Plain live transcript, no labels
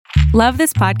Love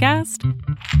this podcast?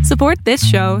 Support this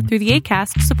show through the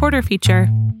Acast supporter feature.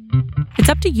 It's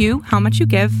up to you how much you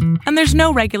give, and there's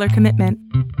no regular commitment.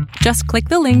 Just click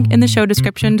the link in the show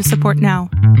description to support now.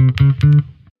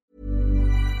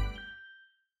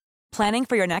 Planning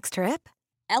for your next trip?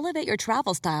 Elevate your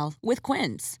travel style with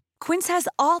Quince. Quince has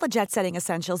all the jet-setting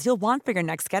essentials you'll want for your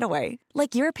next getaway,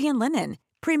 like European linen,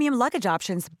 premium luggage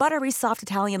options, buttery soft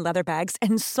Italian leather bags,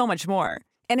 and so much more.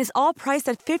 And is all priced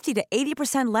at 50 to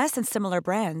 80% less than similar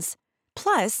brands.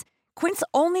 Plus, Quince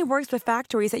only works with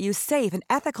factories that use safe and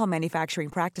ethical manufacturing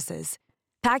practices.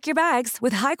 Pack your bags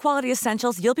with high-quality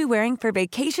essentials you'll be wearing for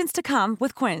vacations to come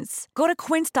with Quince. Go to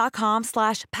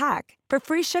quince.com/pack for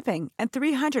free shipping and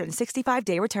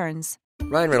 365-day returns.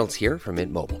 Ryan Reynolds here from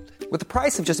Mint Mobile. With the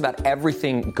price of just about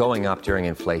everything going up during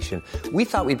inflation, we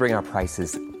thought we'd bring our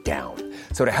prices down.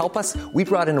 So to help us, we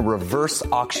brought in a reverse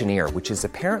auctioneer, which is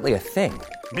apparently a thing.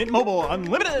 Mint Mobile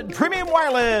Unlimited Premium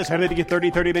Wireless. How to get 30,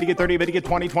 30, bit to get 30, bit to get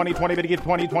 20, 20, 20, bit to get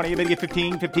 20, 20, bit to get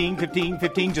 15, 15, 15,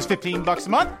 15, just $15 a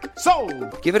month?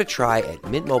 Sold! Give it a try at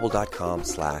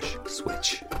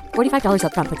mintmobile.com/switch. $45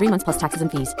 up front for 3 months plus taxes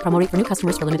and fees. Promo rate for new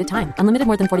customers for limited time. Unlimited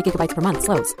more than 40 gigabytes per month.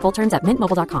 Slows full terms at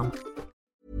mintmobile.com.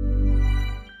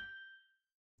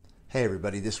 Hey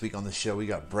everybody, this week on the show we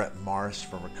got Brett Morris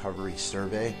from Recovery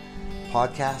Survey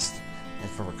podcast and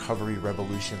from Recovery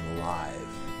Revolution Live.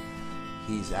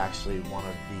 He's actually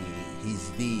he's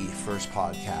the first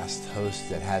podcast host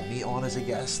that had me on as a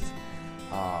guest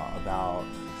about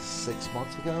 6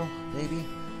 months ago, maybe.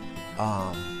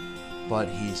 But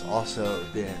he's also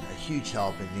been a huge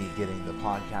help in me getting the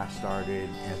podcast started,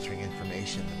 answering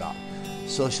information about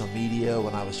social media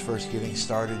when I was first getting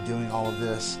started doing all of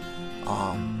this.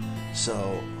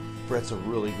 So Brett's a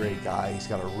really great guy. He's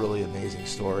got a really amazing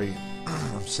story.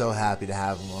 I'm so happy to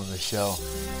have him on the show.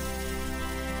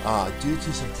 Due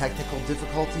to some technical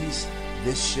difficulties,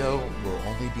 this show will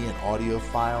only be an audio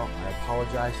file. I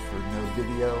apologize for no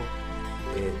video.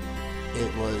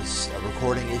 It was a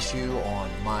recording issue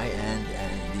on my end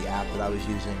and the app that I was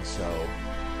using, so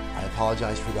I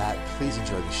apologize for that. Please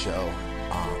enjoy the show.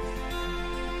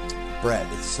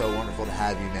 Brett, it's so wonderful to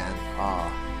have you, man.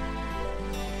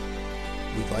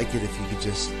 We'd like it if you could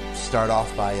just start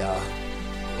off by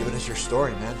giving us your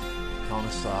story, man. Telling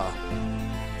us,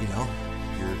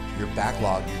 your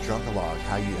backlog, your drunk-a-log,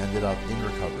 how you ended up in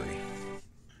recovery.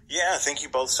 Yeah, thank you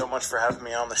both so much for having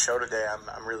me on the show today.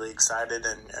 I'm really excited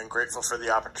and grateful for the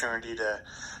opportunity to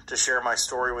share my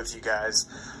story with you guys.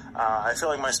 I feel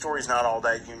like my story's not all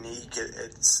that unique.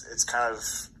 It's kind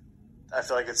of, I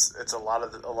feel like it's a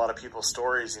lot of people's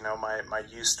stories. You know, my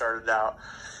youth started out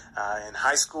in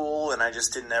high school, and I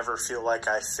just didn't ever feel like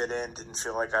I fit in, didn't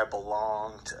feel like I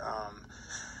belonged,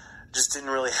 just didn't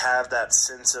really have that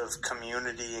sense of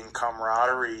community and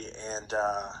camaraderie. And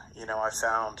I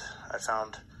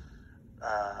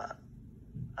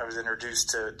was introduced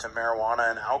to marijuana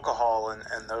and alcohol,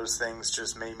 and those things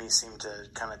just made me seem to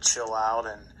kind of chill out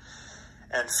and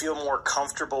feel more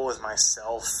comfortable with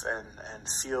myself and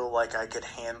feel like I could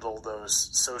handle those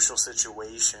social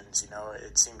situations. You know,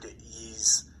 it seemed to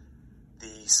ease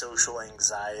the social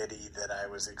anxiety that I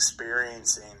was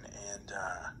experiencing. And,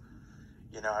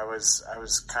 it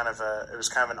was kind of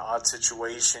an odd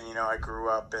situation. You know, I grew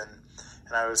up and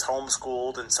I was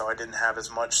homeschooled, and so I didn't have as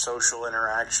much social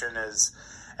interaction as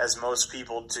most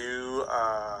people do.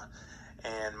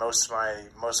 And most of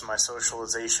my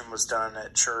socialization was done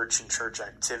at church and church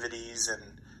activities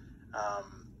and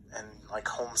like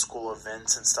homeschool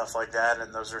events and stuff like that.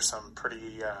 And those are some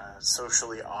pretty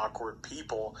socially awkward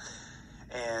people.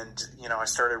 And, you know, I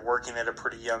started working at a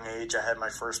pretty young age. I had my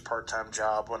first part-time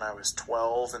job when I was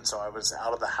 12, and so I was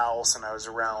out of the house and I was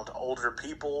around older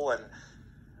people. And,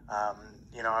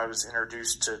 I was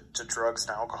introduced to drugs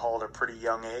and alcohol at a pretty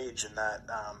young age, and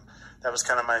that was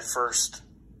kind of my first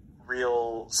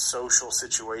real social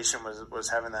situation was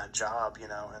having that job, you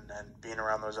know, and being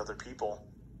around those other people.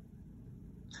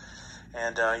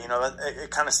 And, it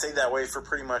kind of stayed that way for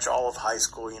pretty much all of high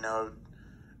school, you know.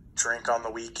 Drink on the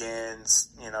weekends,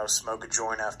 you know, smoke a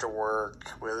joint after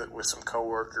work with some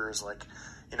coworkers, like,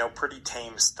 you know, pretty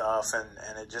tame stuff,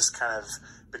 and it just kind of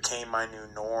became my new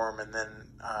norm. And then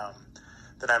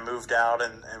I moved out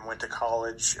and went to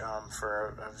college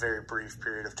for a very brief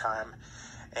period of time,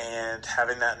 and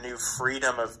having that new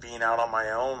freedom of being out on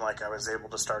my own, like I was able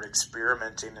to start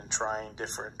experimenting and trying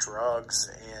different drugs,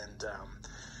 and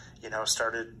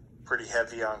started pretty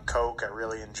heavy on coke. I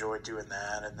really enjoyed doing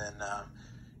that, and then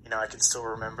I can still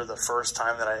remember the first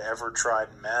time that I ever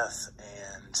tried meth,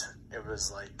 and it was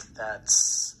like,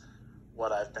 that's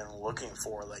what I've been looking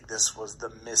for. Like, this was the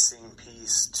missing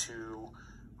piece to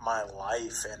my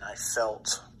life, and I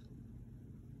felt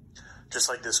just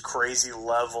like this crazy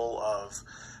level of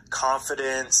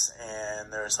confidence,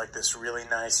 and there's like this really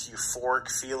nice euphoric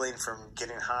feeling from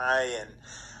getting high, and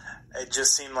it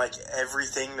just seemed like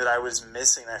everything that I was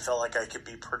missing. I felt like I could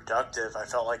be productive. I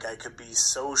felt like I could be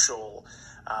social.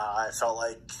 I felt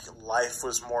like life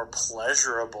was more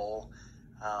pleasurable.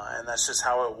 And that's just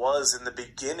how it was in the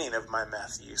beginning of my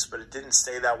meth use, but it didn't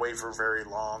stay that way for very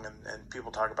long. And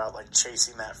people talk about like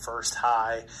chasing that first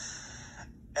high.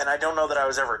 And I don't know that I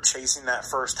was ever chasing that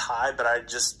first high, but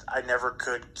I never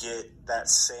could get that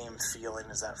same feeling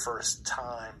as that first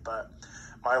time. But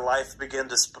my life began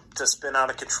to spin out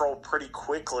of control pretty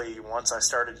quickly once I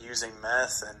started using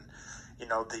meth, and, you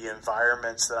know, the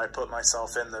environments that I put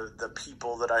myself in, the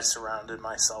people that I surrounded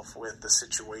myself with, the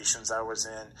situations I was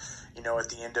in. You know, at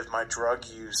the end of my drug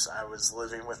use, I was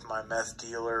living with my meth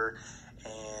dealer,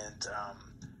 and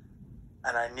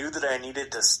I knew that I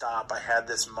needed to stop. I had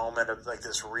this moment of like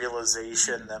this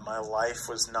realization that my life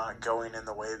was not going in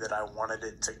the way that I wanted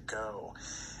it to go.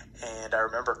 And I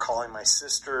remember calling my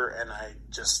sister, and I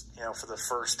just, you know, for the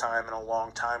first time in a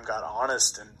long time got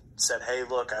honest and said, hey,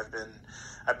 look, I've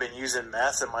been using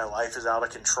meth and my life is out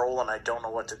of control and I don't know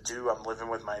what to do. I'm living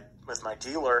with my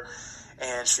dealer.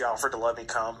 And she offered to let me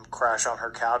come crash on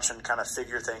her couch and kind of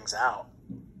figure things out.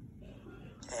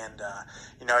 And,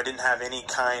 you know, I didn't have any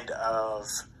kind of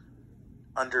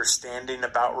understanding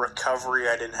about recovery.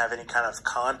 I didn't have any kind of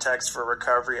context for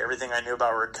recovery. Everything I knew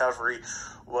about recovery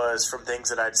was from things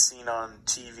that I'd seen on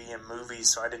TV and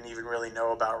movies, so I didn't even really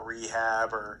know about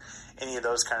rehab or any of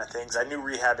those kind of things. I knew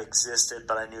rehab existed,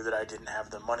 but I knew that I didn't have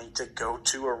the money to go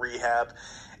to a rehab,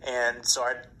 and so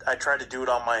I tried to do it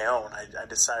on my own. I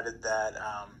decided that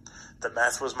the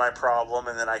meth was my problem,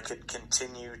 and that I could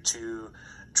continue to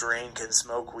drink and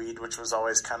smoke weed, which was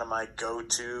always kind of my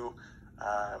go-to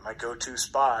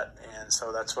spot. And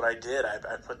so that's what I did.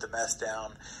 I put the meth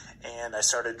down, and I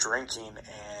started drinking,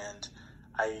 and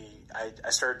I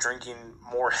started drinking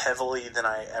more heavily than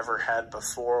I ever had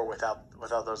before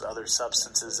without those other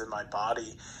substances in my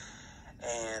body.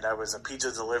 And I was a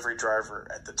pizza delivery driver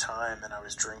at the time, and I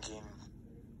was drinking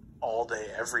all day,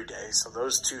 every day. So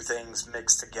those two things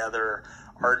mixed together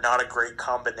are not a great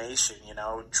combination. You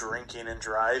know, drinking and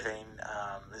driving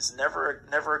is never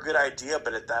a good idea.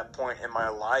 But at that point in my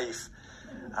life,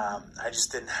 I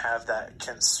just didn't have that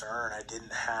concern. I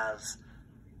didn't have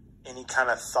any kind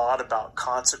of thought about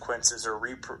consequences or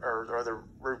the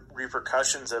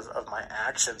repercussions of my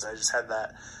actions. I just had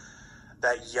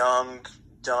that young,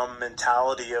 dumb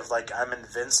mentality of like, I'm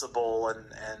invincible and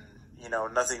you know,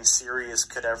 nothing serious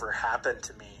could ever happen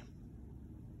to me.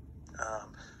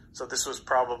 So this was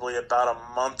probably about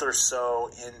a month or so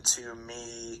into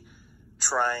me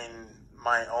trying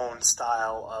my own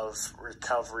style of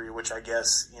recovery, which I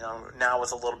guess, you know, now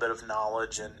with a little bit of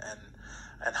knowledge and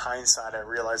hindsight, I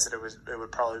realized that it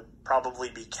would probably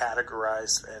be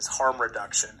categorized as harm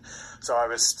reduction. So I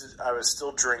was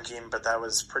still drinking, but that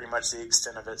was pretty much the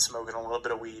extent of it, smoking a little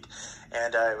bit of weed.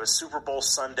 And it was Super Bowl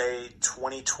Sunday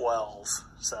 2012.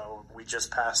 So we just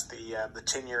passed the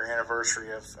 10-year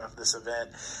anniversary of this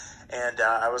event. And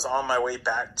I was on my way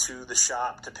back to the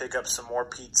shop to pick up some more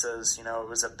pizzas. You know, it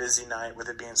was a busy night with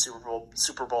it being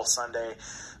Super Bowl Sunday.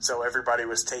 So everybody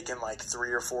was taking like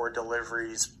 3 or 4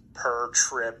 deliveries per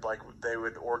trip. Like they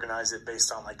would organize it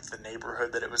based on like the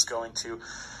neighborhood that it was going to.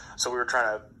 So we were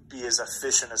trying to be as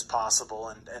efficient as possible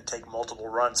and take multiple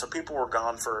runs. So people were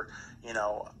gone for, you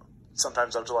know,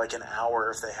 sometimes up to like an hour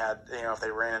if they had, you know, if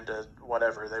they ran into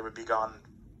whatever, they would be gone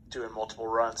doing multiple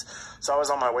runs. So I was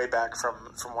on my way back from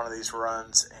one of these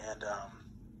runs, and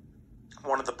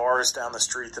one of the bars down the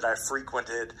street that I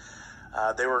frequented,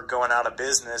 they were going out of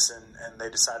business, and they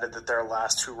decided that their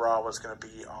last hurrah was going to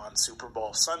be on Super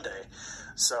Bowl Sunday.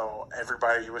 So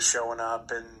everybody was showing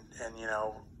up, and you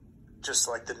know, just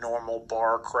like the normal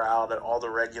bar crowd, all the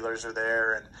regulars are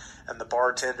there, and the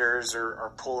bartenders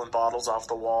are pulling bottles off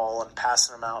the wall and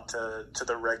passing them out to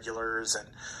the regulars, and,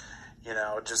 you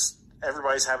know, just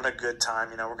everybody's having a good time.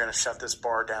 You know, we're going to shut this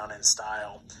bar down in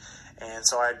style. And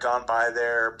so I had gone by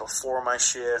there before my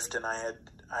shift, and I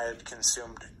had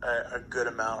consumed a good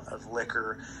amount of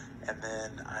liquor, and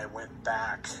then I went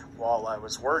back while I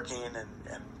was working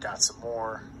and got some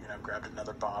more, you know, grabbed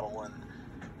another bottle and,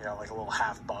 you know, like a little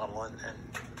half bottle and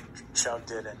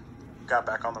chugged it and got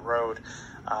back on the road.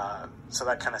 So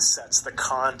that kind of sets the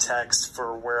context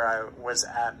for where I was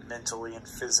at mentally and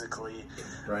physically.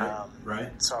 Right.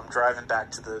 So I'm driving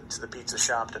back to the pizza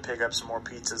shop to pick up some more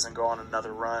pizzas and go on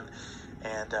another run.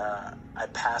 And I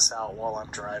pass out while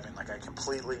I'm driving. Like I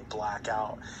completely black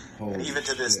out. Holy and even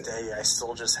to this day, I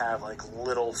still just have like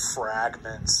little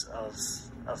fragments of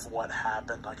of what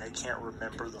happened. Like, I can't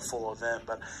remember the full event,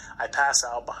 but I pass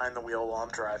out behind the wheel while I'm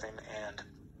driving, and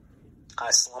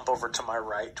I slump over to my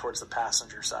right towards the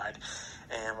passenger side.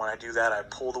 And when I do that, I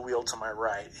pull the wheel to my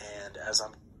right, and as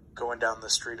I'm going down the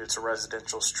street, it's a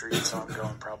residential street, so I'm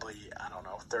going probably,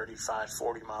 35,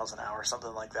 40 miles an hour,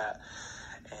 something like that.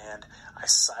 And I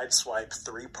sideswipe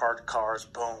 3 parked cars,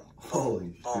 boom,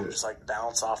 boom, boom, just like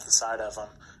bounce off the side of them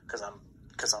because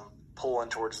I'm pulling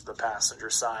towards the passenger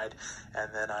side.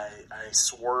 And then I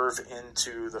swerve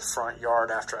into the front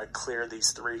yard after I clear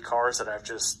these 3 cars that I've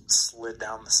just slid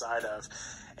down the side of.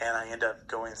 And I end up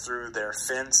going through their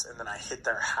fence, and then I hit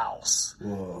their house.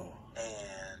 Whoa.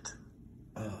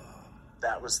 And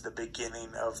that was the beginning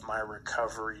of my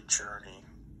recovery journey.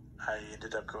 I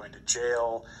ended up going to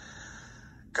jail,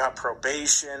 got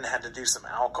probation, had to do some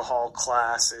alcohol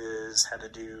classes, had to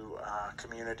do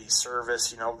community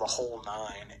service, the whole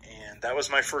 9. And that was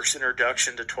my first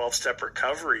introduction to 12-step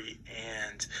recovery.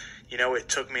 And, it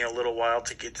took me a little while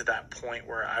to get to that point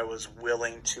where I was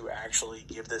willing to actually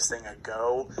give this thing a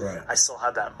go. Right. I still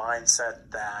had that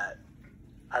mindset that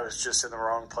I was just in the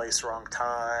wrong place, wrong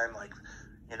time. Like,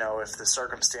 if the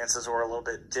circumstances were a little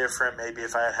bit different, maybe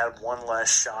if I had had one less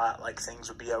shot, like, things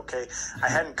would be okay. I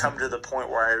hadn't come to the point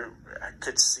where I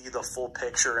could see the full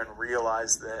picture and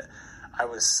realize that I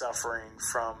was suffering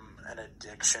from an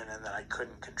addiction and that I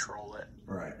couldn't control it.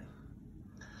 Right.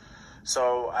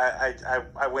 So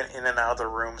I went in and out of the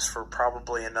rooms for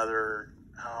probably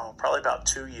probably about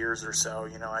 2 years or so.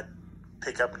 I'd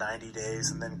pick up 90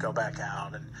 days and then go back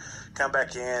out and come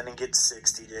back in and get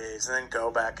 60 days and then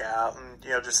go back out. And,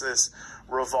 just this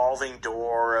revolving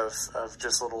door of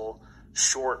just little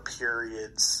short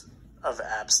periods of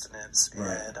abstinence.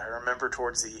 Right. And I remember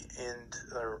towards the end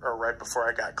or right before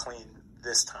I got clean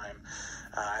this time,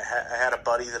 I had a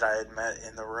buddy that I had met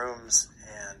in the rooms,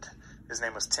 and his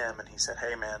name was Tim, and he said,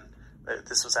 "Hey man,"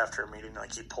 this was after a meeting,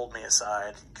 like, he pulled me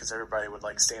aside because everybody would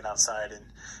like stand outside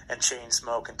and chain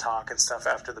smoke and talk and stuff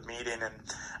after the meeting. And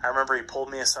I remember he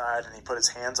pulled me aside and he put his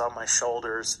hands on my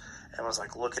shoulders and was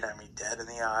like looking at me dead in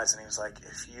the eyes. And he was like,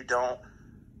 "If you don't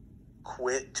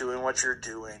quit doing what you're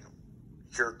doing,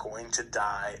 you're going to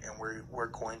die, and we're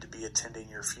going to be attending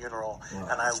your funeral. Wow.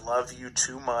 And I love you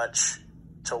too much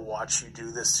to watch you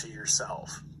do this to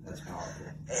yourself." That's powerful.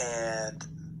 And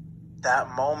that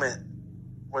moment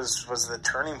was the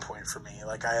turning point for me.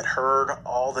 Like, I had heard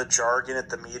all the jargon at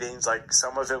the meetings, like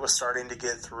some of it was starting to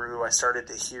get through. I started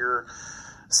to hear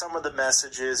some of the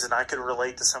messages, and I could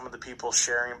relate to some of the people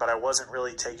sharing, but I wasn't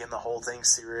really taking the whole thing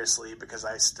seriously because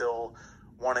I still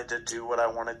wanted to do what I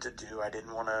wanted to do. I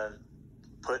didn't want to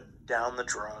put down the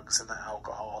drugs and the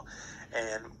alcohol.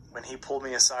 And when he pulled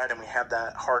me aside and we had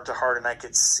that heart to heart, and I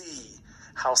could see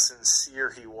how sincere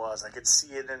he was, I could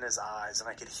see it in his eyes, and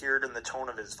I could hear it in the tone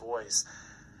of his voice.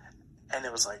 And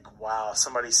it was like, wow,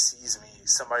 somebody sees me,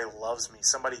 somebody loves me,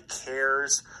 somebody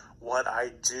cares what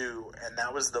I do. And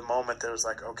that was the moment that was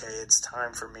like, okay, it's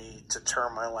time for me to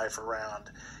turn my life around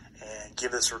and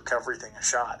give this recovery thing a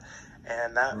shot.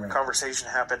 And that conversation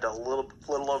happened a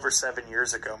little over 7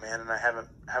 years ago, man, and I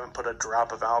haven't put a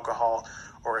drop of alcohol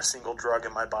or a single drug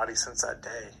in my body since that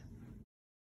day.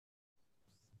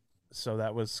 So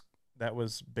that was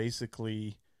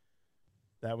basically,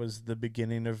 that was the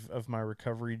beginning of my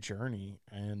recovery journey.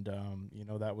 And,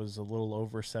 that was a little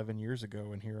over 7 years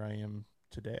ago, and here I am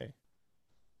today.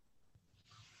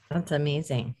 That's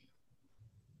amazing.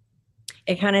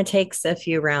 It kind of takes a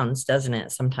few rounds, doesn't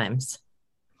it, sometimes?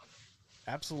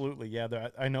 Absolutely. Yeah.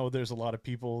 I know there's a lot of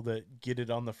people that get it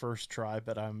on the first try,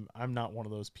 but I'm not one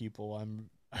of those people. I'm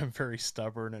very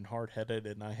stubborn and hard-headed,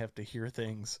 and I have to hear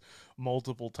things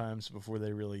multiple times before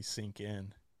they really sink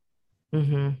in.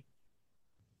 Mm-hmm.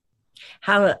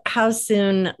 How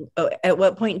soon, at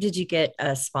what point did you get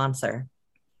a sponsor?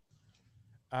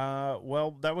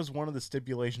 Well, that was one of the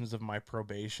stipulations of my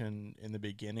probation in the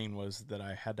beginning, was that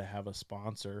I had to have a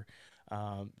sponsor.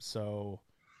 So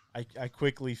I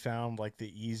quickly found like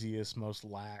the easiest, most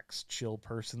lax, chill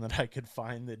person that I could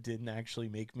find that didn't actually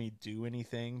make me do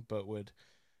anything, but would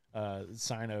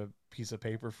sign a piece of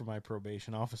paper for my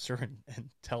probation officer and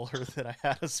tell her that I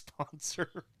had a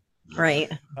sponsor.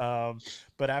 Right.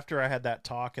 But after I had that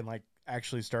talk and like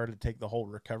actually started to take the whole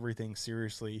recovery thing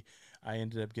seriously, I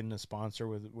ended up getting a sponsor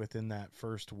within that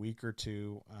first week or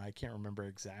two. I can't remember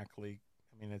exactly.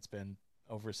 I mean, it's been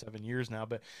over 7 years now,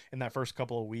 but in that first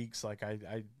couple of weeks, like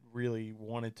I really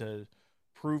wanted to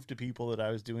prove to people that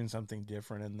I was doing something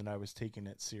different and that I was taking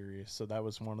it serious. So that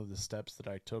was one of the steps that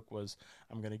I took, was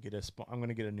I'm going to get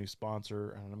a new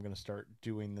sponsor, and I'm going to start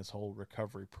doing this whole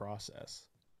recovery process.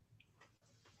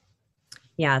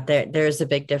 Yeah, there's a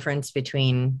big difference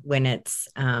between when it's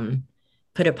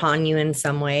put upon you in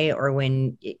some way, or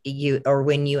when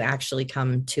you actually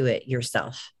come to it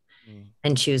yourself Mm.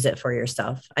 and choose it for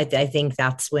yourself. I think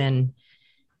that's when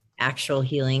actual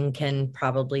healing can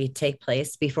probably take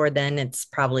place. Before then, it's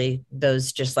probably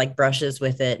those just like brushes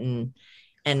with it,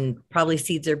 and probably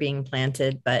seeds are being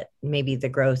planted, but maybe the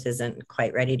growth isn't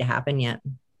quite ready to happen yet.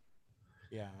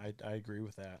 Yeah, I agree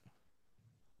with that.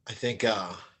 I think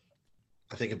a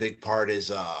big part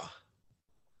is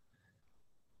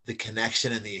the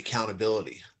connection and the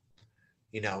accountability.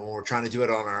 When we're trying to do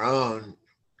it on our own,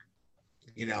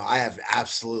 I have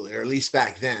absolutely, or at least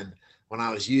back then when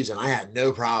I was using, I had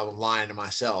no problem lying to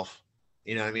myself.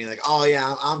 You know what I mean? Like, oh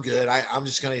yeah, I'm good. I'm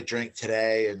just gonna drink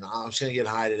today, and I'm just gonna get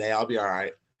high today. I'll be all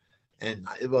right. And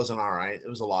it wasn't all right. It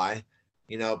was a lie.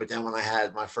 But then when I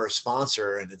had my first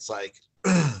sponsor, and it's like,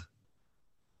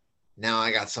 now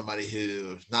I got somebody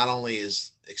who not only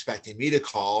is expecting me to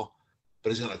call,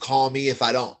 but is going to call me if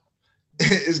I don't.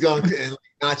 Is going to,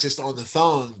 not just on the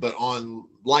phone, but on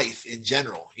life in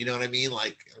general. You know what I mean?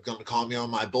 Like, going to call me on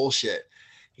my bullshit.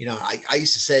 I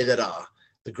used to say that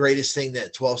the greatest thing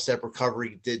that 12-step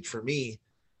recovery did for me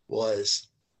was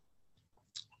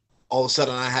all of a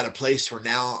sudden I had a place where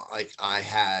now, like, I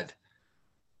had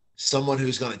someone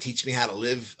who's going to teach me how to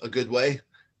live a good way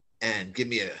and give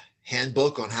me a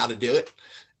handbook on how to do it,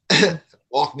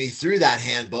 walk me through that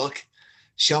handbook,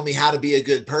 show me how to be a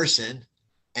good person,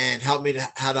 and help me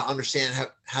how to understand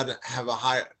how to have a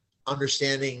higher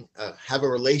understanding, have a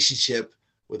relationship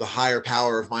with a higher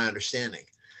power of my understanding.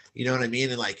 You know what I mean?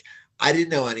 And like, I didn't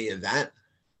know any of that.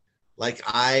 Like,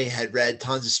 I had read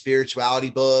tons of spirituality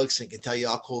books and can tell you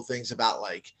all cool things about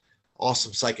like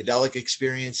awesome psychedelic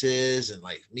experiences and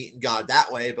like meeting God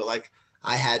that way. But like,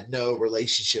 I had no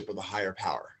relationship with a higher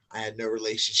power. I had no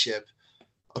relationship,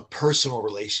 a personal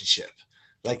relationship.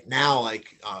 Like now,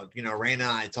 like, Raina and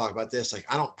I talk about this. Like,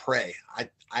 I don't pray.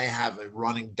 I have a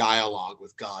running dialogue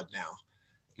with God now,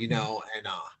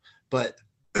 but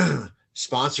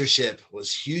sponsorship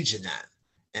was huge in that.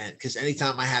 And because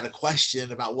anytime I had a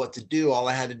question about what to do, all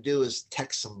I had to do is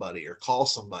text somebody or call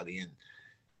somebody, and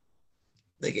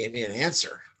they gave me an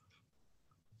answer.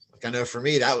 Like, I know for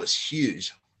me, that was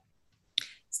huge.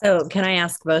 So can I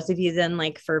ask both of you then,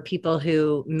 like, for people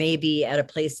who may be at a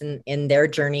place in their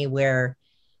journey where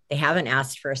they haven't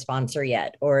asked for a sponsor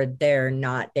yet, or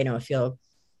they don't feel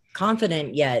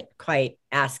confident yet quite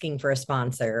asking for a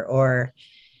sponsor, or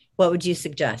what would you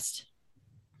suggest?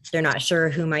 They're not sure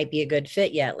who might be a good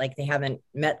fit yet. Like, they haven't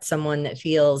met someone that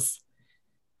feels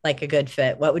like a good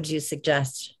fit. What would you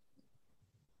suggest?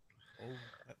 Oh,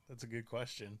 that's a good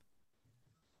question.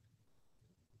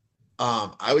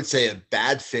 I would say a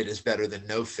bad fit is better than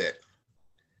no fit.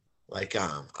 Like,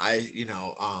 I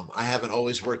haven't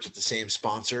always worked with the same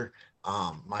sponsor.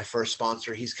 My first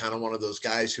sponsor, he's kind of one of those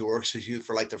guys who works with you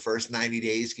for like the first 90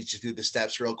 days, gets you through the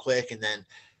steps real quick. And then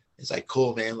it's like,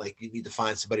 cool, man, like, you need to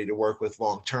find somebody to work with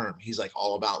long-term. He's like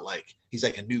all about, like, he's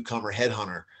like a newcomer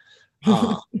headhunter.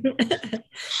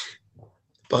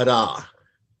 But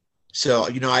so,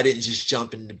 I didn't just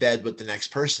jump into bed with the next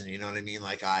person. You know what I mean?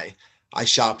 Like, I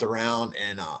shopped around,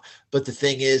 and but the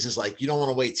thing is like, you don't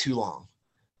want to wait too long,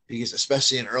 because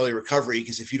especially in early recovery,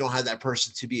 because if you don't have that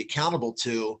person to be accountable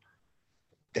to,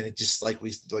 then it just, like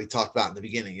we talked about in the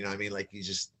beginning, you know what I mean? Like, you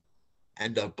just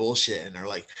end up bullshitting, or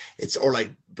like, or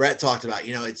like Brett talked about,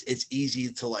 it's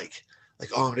easy to like,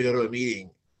 oh, I'm going to go to a meeting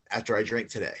after I drink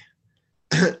today.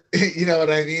 You know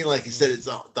what I mean? Like you said, it's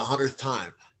the 100th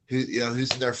time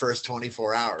who's in their first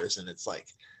 24 hours. And it's like,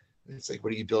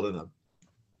 what are you building, a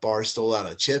bar stool out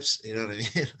of chips? You know what I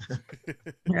mean?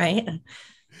 Right.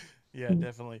 Yeah,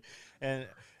 definitely. And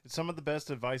some of the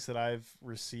best advice that I've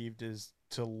received is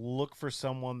to look for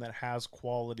someone that has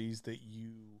qualities that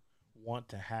you want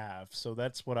to have. So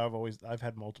that's what I've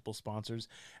had multiple sponsors,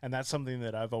 and that's something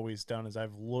that I've always done is I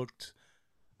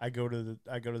go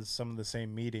to some of the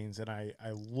same meetings, and I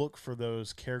look for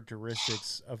those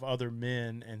characteristics of other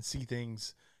men and see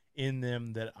things in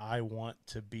them that I want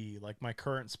to be. Like my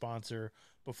current sponsor,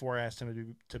 before I asked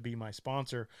him to be my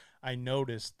sponsor, I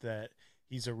noticed that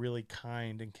he's a really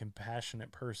kind and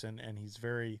compassionate person, and he's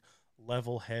very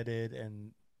level-headed,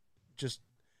 and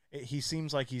he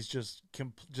seems like he's just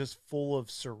full of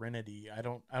serenity. I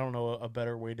don't know a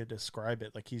better way to describe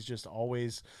it. Like, he's just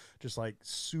always just like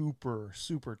super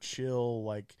super chill.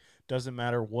 Like, doesn't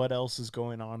matter what else is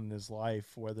going on in his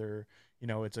life, whether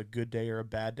it's a good day or a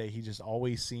bad day. He just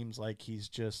always seems like he's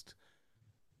just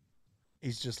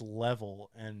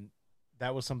level, and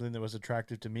that was something that was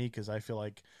attractive to me, because I feel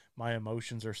like my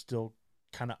emotions are still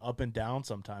kind of up and down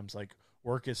sometimes. Like,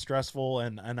 work is stressful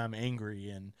and I'm angry,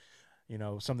 and you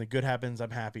know, something good happens,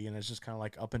 I'm happy, and it's just kind of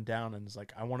like up and down. And it's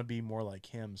like, I want to be more like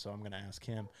him, so I'm going to ask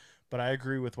him. But I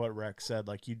agree with what Rex said.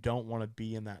 Like, you don't want to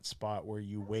be in that spot where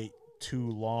you wait too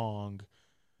long,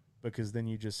 because then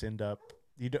you just end up,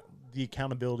 the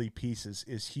accountability piece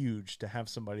is huge, to have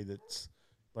somebody that's,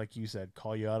 like you said,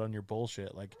 call you out on your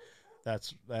bullshit. Like,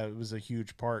 that was a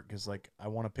huge part, because like, I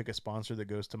want to pick a sponsor that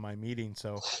goes to my meeting.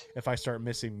 So if I start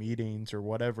missing meetings or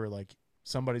whatever, like,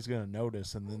 somebody's going to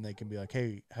notice, and then they can be like,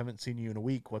 hey, haven't seen you in a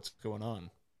week. What's going on?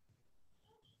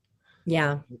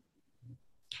 Yeah.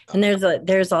 And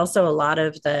there's also a lot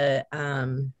of the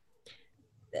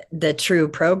true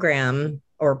program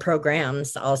or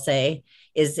programs, I'll say,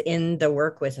 is in the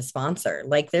work with a sponsor.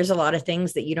 Like, there's a lot of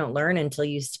things that you don't learn until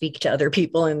you speak to other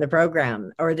people in the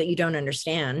program, or that you don't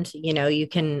understand. You know, you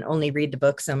can only read the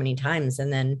book so many times.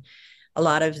 And then a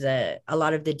lot of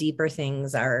the deeper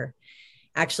things are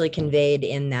actually conveyed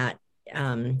in that,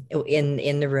 in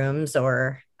the rooms,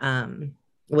 or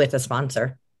with a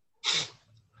sponsor.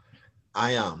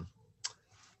 Raina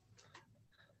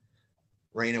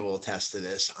will attest to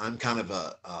this. I'm kind of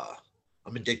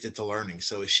I'm addicted to learning.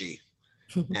 So is she.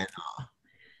 And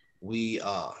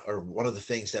or one of the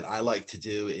things that I like to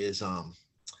do is,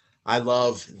 I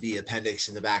love the appendix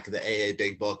in the back of the AA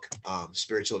Big Book,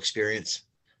 Spiritual Experience.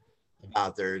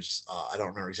 I don't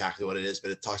remember exactly what it is,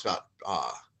 but it talks about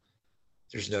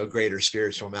there's no greater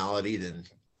spiritual malady than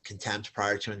contempt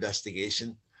prior to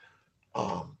investigation.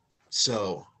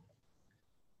 So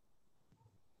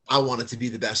I wanted to be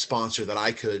the best sponsor that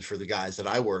I could for the guys that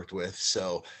I worked with.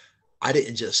 So I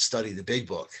didn't just study the Big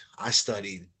Book. I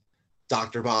studied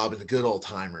Dr. Bob and the Good Old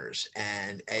Timers,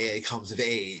 and AA Comes of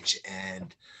Age,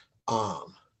 and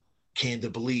Came to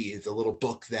Believe, the little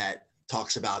book that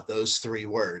talks about those three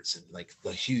words and like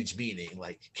the huge meaning.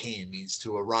 Like, came means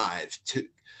to arrive,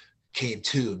 came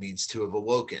to means to have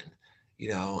awoken, you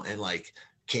know, and like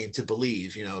came to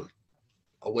believe, you know,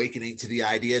 awakening to the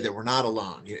idea that we're not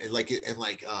alone.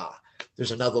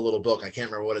 There's another little book, I can't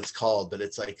remember what it's called, but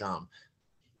it's like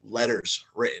letters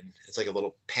written. It's like a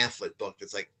little pamphlet book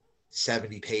that's like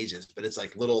 70 pages, but it's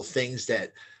like little things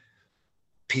that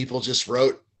people just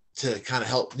wrote to kind of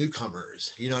help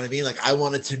newcomers. You know what I mean? Like, I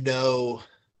wanted to know,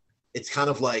 it's kind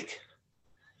of like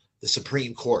the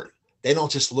Supreme Court. They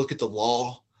don't just look at the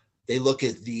law. They look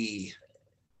at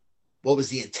what was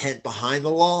the intent behind the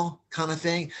law, kind of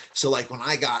thing. So like, when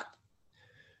I got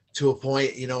to a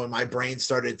point, you know, and my brain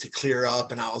started to clear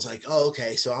up, and I was like, oh,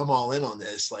 okay, so I'm all in on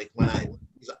this. Like, when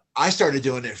I started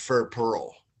doing it for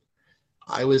parole.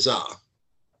 I was on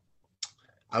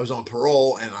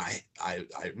parole, and I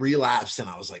relapsed, and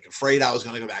I was like afraid I was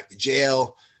going to go back to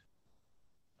jail.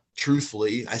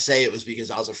 Truthfully, I say it was because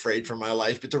I was afraid for my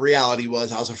life, but the reality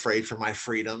was I was afraid for my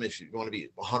freedom, if you want to be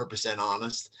 100%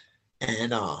 honest.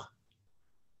 And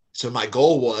so my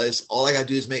goal was, all I got to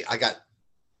do is I got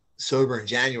sober in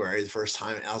January the first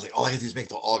time, and I was like, all I got to do is make it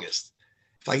till August.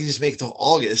 If I can just make it till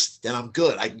August, then I'm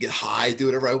good. I can get high, do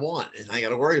whatever I want, and I got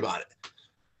to worry about it.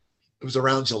 It was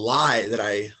around July that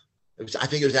I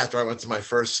think it was after I went to my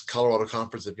first Colorado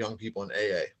conference of young people in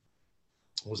AA. It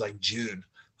was like June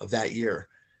of that year.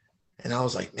 And I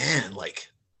was like, man, like,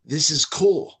 this is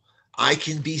cool. I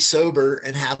can be sober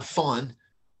and have fun,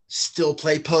 still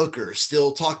play poker,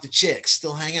 still talk to chicks,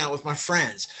 still hang out with my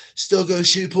friends, still go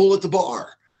shoot pool at the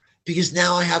bar. Because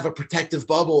now I have a protective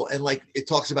bubble. And like it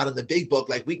talks about in the Big Book,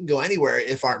 like, we can go anywhere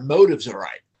if our motives are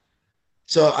right.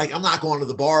 So like, I'm not going to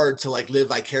the bar to like live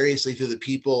vicariously through the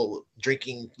people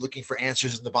drinking, looking for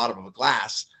answers in the bottom of a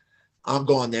glass. I'm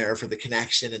going there for the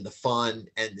connection and the fun,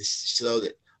 and so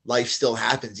that life still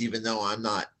happens, even though I'm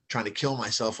not trying to kill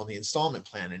myself on the installment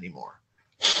plan anymore.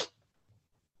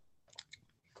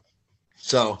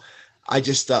 So I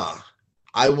just,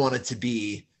 I wanted to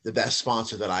be the best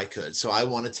sponsor that I could. So I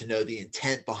wanted to know the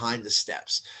intent behind the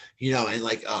steps, you know, and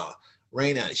like,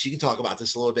 Raina, she can talk about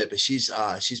this a little bit, but she's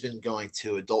been going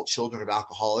to adult children of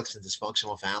alcoholics and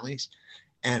dysfunctional families.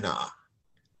 And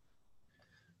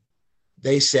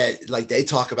they said, like, they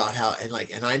talk about how,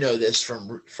 and I know this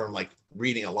from like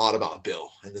reading a lot about Bill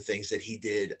and the things that he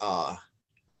did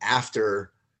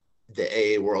after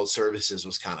the AA World Services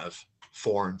was kind of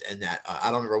formed. And that,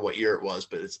 I don't remember what year it was,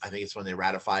 but I think it's when they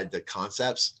ratified the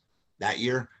concepts that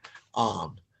year.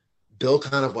 Bill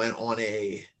kind of went on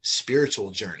a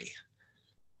spiritual journey.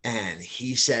 And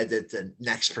he said that the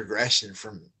next progression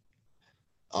from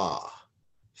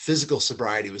physical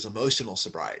sobriety was emotional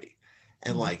sobriety.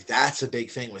 And like, that's a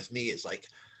big thing with me, is like,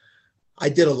 I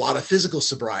did a lot of physical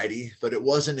sobriety, but it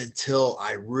wasn't until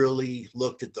I really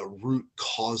looked at the root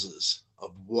causes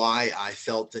of why I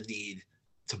felt the need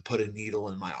to put a needle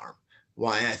in my arm,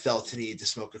 why I felt the need to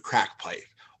smoke a crack pipe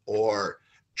or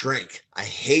drink. I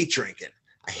hate drinking.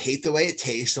 I hate the way it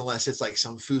tastes unless it's like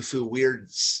some foo-foo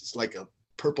weird, like a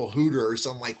purple hooter or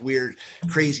some like weird,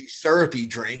 crazy syrupy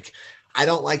drink. I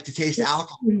don't like to taste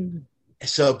alcohol.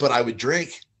 So, but I would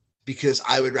drink because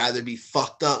I would rather be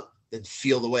fucked up than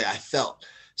feel the way I felt.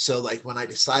 So like when I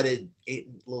decided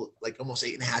almost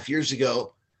 8.5 years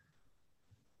ago,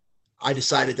 I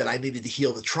decided that I needed to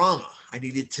heal the trauma. I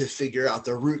needed to figure out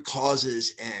the root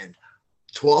causes, and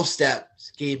 12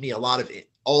 steps gave me a lot of it,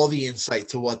 all the insight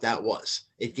to what that was.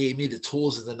 It gave me the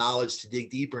tools and the knowledge to dig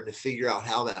deeper and to figure out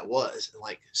how that was. And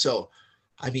like, so,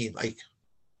 I mean, like,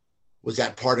 is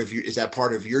that part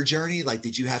of your journey? Like,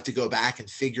 did you have to go back and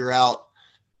figure out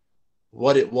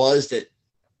what it was that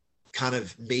kind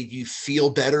of made you feel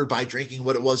better by drinking,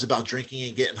 what it was about drinking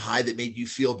and getting high that made you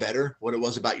feel better, what it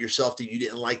was about yourself that you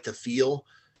didn't like to feel,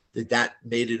 that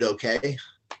made it okay?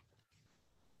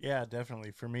 Yeah,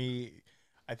 definitely. For me,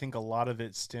 I think a lot of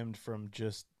it stemmed from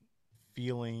just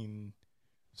feeling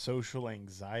social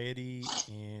anxiety.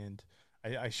 And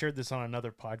I shared this on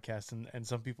another podcast, and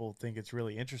some people think it's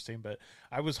really interesting, but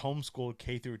I was homeschooled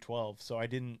K through 12. So I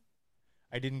didn't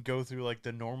go through like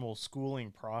the normal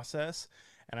schooling process.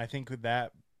 And I think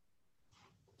that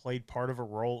played part of a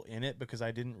role in it, because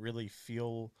I didn't really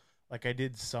feel like I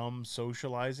did some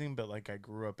socializing, but like I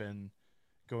grew up in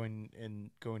going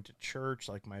to church.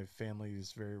 Like my family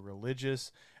is very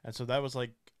religious. And so that was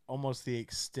like almost the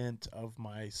extent of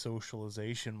my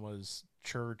socialization was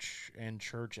church and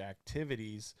church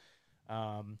activities.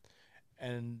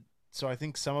 And so I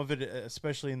think some of it,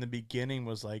 especially in the beginning,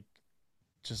 was like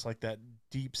just like that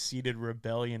deep-seated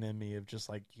rebellion in me of just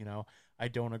like, you know, I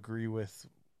don't agree with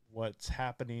what's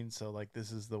happening. So like,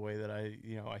 this is the way that I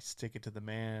stick it to the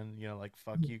man, you know, like,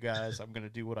 fuck you guys, I'm going to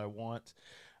do what I want.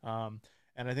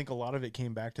 And I think a lot of it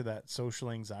came back to that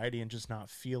social anxiety and just not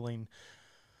feeling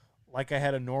like I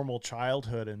had a normal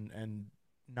childhood, and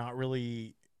not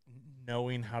really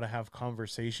knowing how to have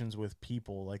conversations with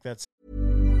people. Like that's.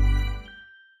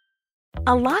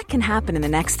 A lot can happen in the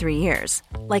next 3 years.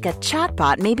 Like a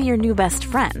chatbot may be your new best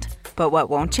friend. But what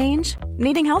won't change?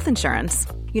 Needing health insurance.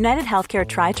 United Healthcare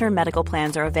Tri-Term Medical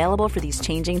Plans are available for these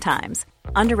changing times.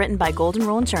 Underwritten by Golden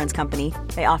Rule Insurance Company,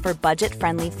 they offer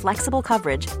budget-friendly, flexible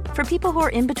coverage for people who are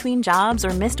in between jobs or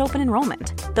missed open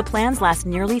enrollment. The plans last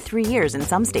nearly 3 years in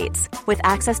some states, with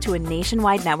access to a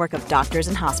nationwide network of doctors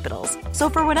and hospitals. So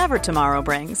for whatever tomorrow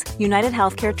brings, United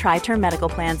Healthcare Tri-Term Medical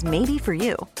Plans may be for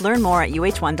you. Learn more at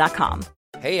uh1.com.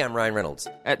 Hey, I'm Ryan Reynolds.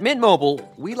 At Mint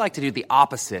Mobile, we like to do the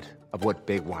opposite of what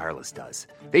Big Wireless does.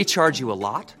 They charge you a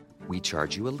lot. We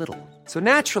charge you a little. So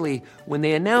naturally, when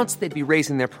they announced they'd be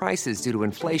raising their prices due to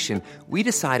inflation, we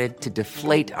decided to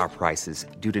deflate our prices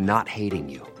due to not hating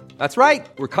you. That's right.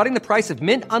 We're cutting the price of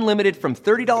Mint Unlimited from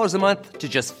 $30 a month to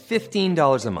just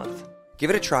 $15 a month. Give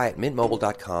it a try at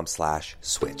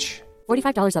mintmobile.com/switch.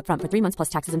 $45 up front for 3 months plus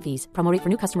taxes and fees. Promo rate for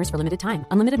new customers for limited time.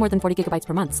 Unlimited more than 40 gigabytes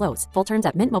per month slows. Full terms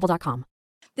at mintmobile.com.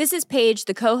 This is Paige,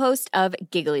 the co-host of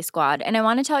Giggly Squad, and I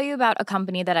want to tell you about a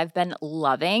company that I've been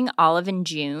loving, Olive &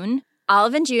 June.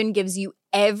 Olive & June gives you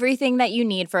everything that you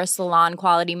need for a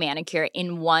salon-quality manicure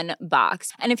in one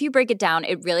box. And if you break it down,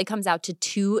 it really comes out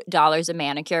to $2 a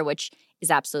manicure, which is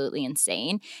absolutely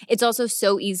insane. It's also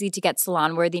so easy to get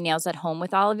salon-worthy nails at home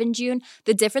with Olive & June.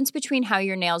 The difference between how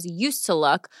your nails used to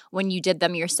look when you did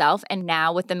them yourself and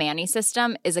now with the Mani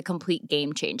system is a complete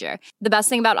game changer. The best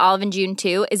thing about Olive & June,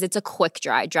 too, is it's a quick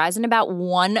dry. Dries in about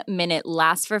 1 minute,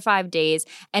 lasts for 5 days,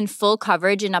 and full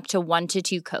coverage in up to 1 to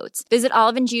 2 coats. Visit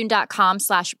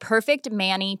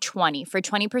oliveandjune.com/perfectmani20 for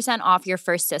 20% off your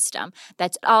first system.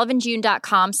 That's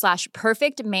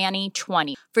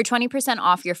oliveandjune.com/perfectmani20 for 20%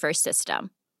 off your first system.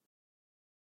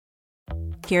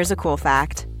 Here's a cool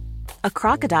fact. A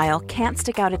crocodile can't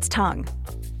stick out its tongue.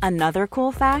 Another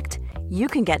cool fact, you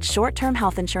can get short-term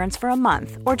health insurance for a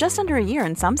month or just under a year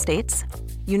in some states.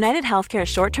 United Healthcare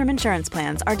short-term insurance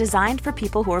plans are designed for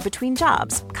people who are between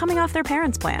jobs, coming off their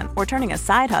parents' plan, or turning a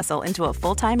side hustle into a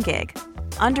full-time gig.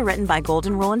 Underwritten by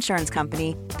Golden Rule Insurance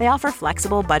Company, they offer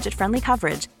flexible, budget-friendly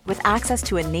coverage with access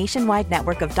to a nationwide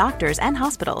network of doctors and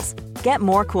hospitals. Get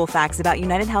more cool facts about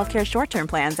United Healthcare short-term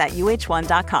plans at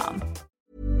uh1.com.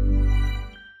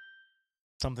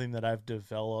 Something that I've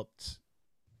developed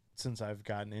since I've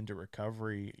gotten into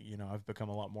recovery, you know, I've become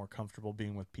a lot more comfortable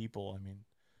being with people. I mean,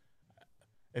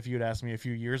 if you'd asked me a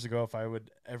few years ago if I would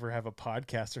ever have a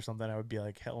podcast or something, I would be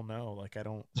like, hell no. Like, I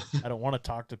don't want to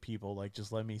talk to people. Like,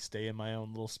 just let me stay in my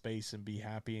own little space and be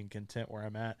happy and content where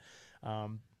I'm at.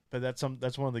 but that's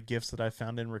one of the gifts that I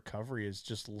found in recovery, is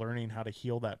just learning how to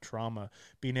heal that trauma,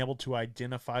 being able to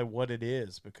identify what it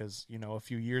is. Because, you know, a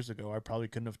few years ago, I probably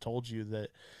couldn't have told you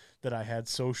that I had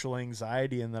social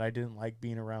anxiety and that I didn't like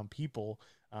being around people.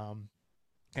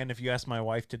 And if you ask my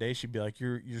wife today, she'd be like,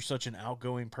 you're such an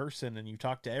outgoing person and you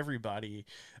talk to everybody.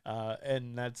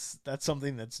 And that's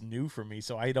something that's new for me.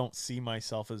 So I don't see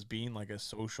myself as being like a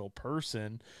social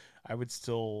person. I would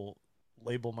still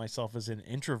label myself as an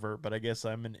introvert, but I guess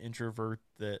I'm an introvert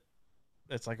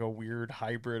that's like a weird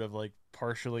hybrid of like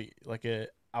partially like a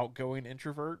outgoing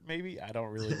introvert, maybe. I don't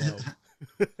really know.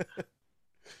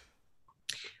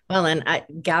 Well, and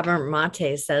Gabor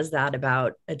Mate says that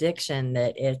about addiction,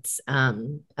 that it's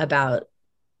about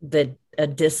a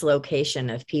dislocation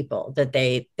of people, that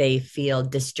they feel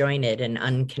disjointed and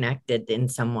unconnected in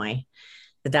some way.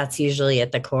 That's usually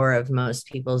at the core of most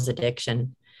people's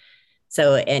addiction.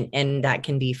 So, and that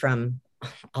can be from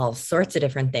all sorts of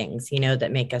different things, you know,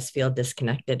 that make us feel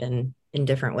disconnected in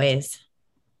different ways.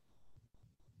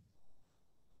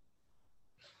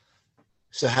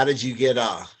 So how'd you get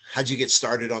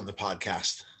started on the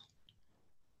podcast?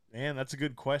 Man, that's a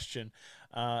good question.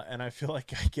 And I feel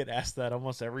like I get asked that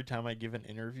almost every time I give an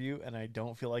interview, and I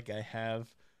don't feel like I have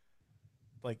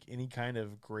like any kind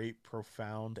of great,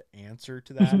 profound answer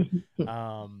to that.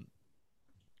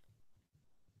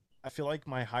 I feel like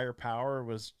my higher power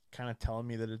was kind of telling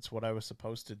me that it's what I was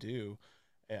supposed to do.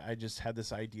 I just had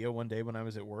this idea one day when I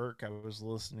was at work. I was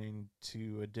listening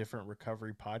to a different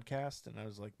recovery podcast, and I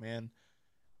was like, man,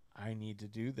 I need to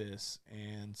do this.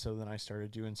 And so then I started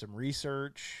doing some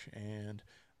research, and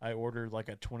I ordered like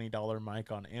a $20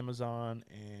 mic on Amazon,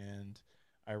 and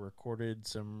I recorded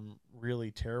some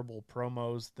really terrible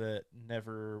promos that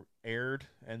never aired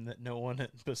and that no one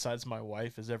besides my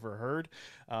wife has ever heard.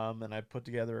 And I put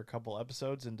together a couple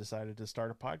episodes and decided to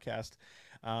start a podcast.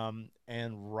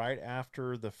 And right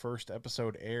after the first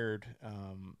episode aired,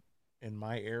 in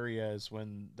my area is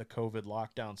when the COVID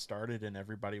lockdown started and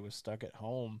everybody was stuck at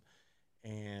home.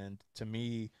 And to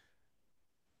me,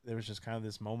 there was just kind of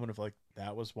this moment of like,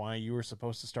 that was why you were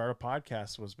supposed to start a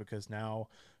podcast, was because now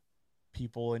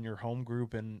people in your home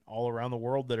group and all around the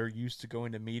world that are used to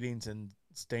going to meetings and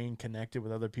staying connected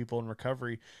with other people in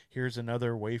recovery, here's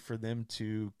another way for them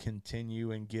to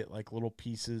continue and get like little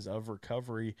pieces of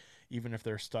recovery, even if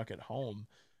they're stuck at home.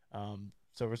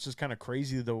 So it's just kind of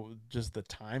crazy, though, just the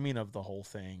timing of the whole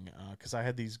thing. Cause I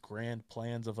had these grand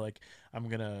plans of like, I'm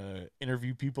going to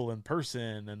interview people in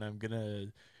person, and I'm going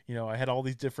to, you know, I had all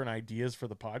these different ideas for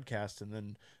the podcast, and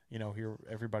then, you know, here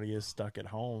everybody is stuck at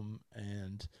home,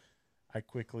 and I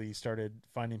quickly started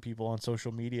finding people on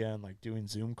social media and like doing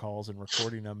Zoom calls and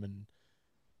recording them. And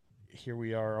here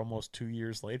we are almost 2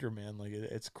 years later, man. Like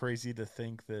it's crazy to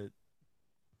think that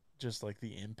just like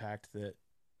the impact that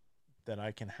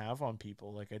I can have on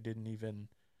people. Like I didn't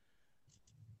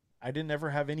ever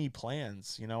have any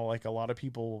plans, you know, like a lot of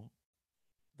people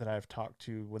that I've talked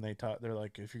to, when they're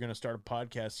like, if you're going to start a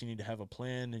podcast, you need to have a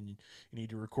plan, and you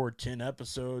need to record 10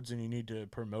 episodes, and you need to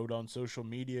promote on social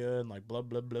media and like blah,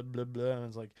 blah, blah, blah, blah. And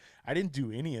it's like, I didn't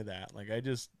do any of that. Like I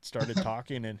just started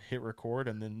talking and hit record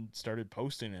and then started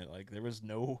posting it. Like there was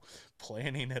no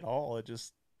planning at all. It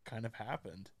just kind of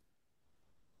happened.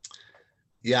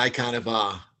 Yeah. I've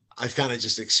kind of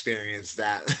just experienced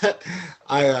that.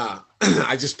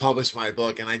 I just published my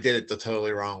book, and I did it the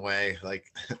totally wrong way.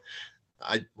 Like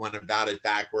I went about it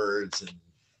backwards and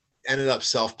ended up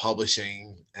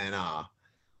self-publishing. And,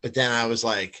 but then I was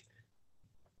like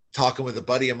talking with a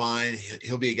buddy of mine,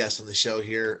 he'll be a guest on the show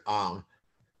here. And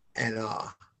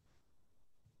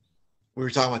we were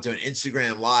talking about doing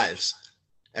Instagram lives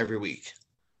every week.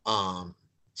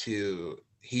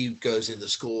 He goes into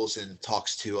schools and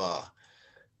talks to,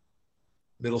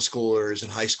 middle schoolers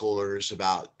and high schoolers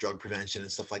about drug prevention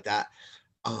and stuff like that.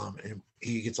 And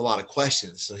he gets a lot of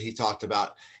questions. So he talked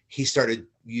about, he started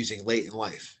using late in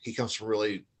life. He comes from a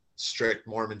really strict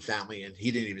Mormon family, and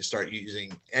he didn't even start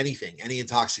using any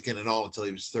intoxicant at all until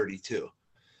he was 32.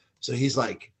 So he's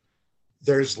like,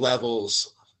 there's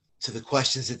levels to the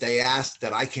questions that they ask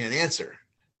that I can't answer.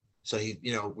 So he,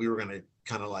 you know, we were going to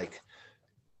kind of like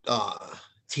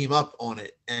team up on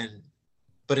it.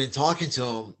 But in talking to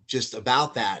him just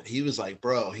about that, he was like,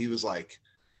 bro, he's like,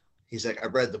 I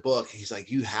read the book. He's like,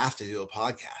 you have to do a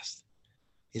podcast.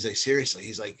 He's like, seriously.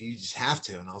 He's like, you just have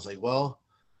to. And I was like, well,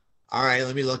 all right,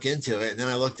 let me look into it. And then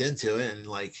I looked into it, and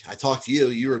like, I talked to you,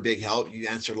 you were a big help. You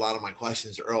answered a lot of my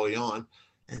questions early on.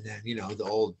 And then, you know, the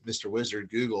old Mr. Wizard,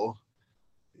 Google,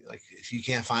 like if you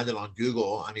can't find it on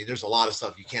Google, I mean, there's a lot of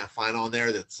stuff you can't find on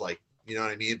there. That's like, you know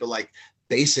what I mean? But like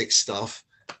basic stuff,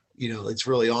 you know, it's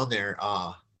really on there.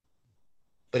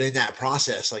 But in that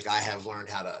process, like I have learned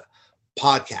how to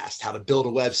podcast, how to build a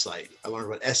website. I learned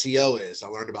what SEO is. I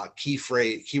learned about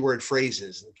keyword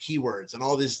phrases and keywords and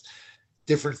all these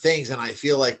different things. And I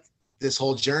feel like this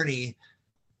whole journey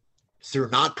through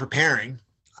not preparing,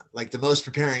 like the most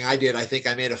preparing I did, I think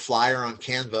I made a flyer on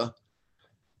Canva.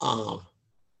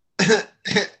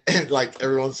 And like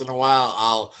every once in a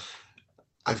while,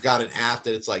 I've got an app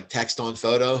that it's like text on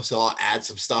photo. So I'll add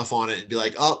some stuff on it and be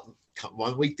like, oh,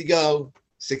 1 week to go,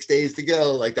 6 days to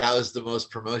go. Like that was the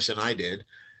most promotion I did.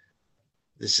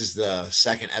 This is the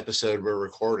second episode we're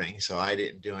recording, so I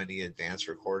didn't do any advanced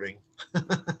recording.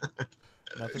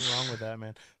 Nothing wrong with that,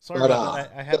 man. Sorry about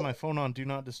that. I had my phone on Do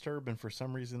Not Disturb, and for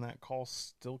some reason that call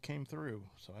still came through.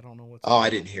 So I don't know what's. Oh, I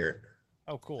didn't hear it.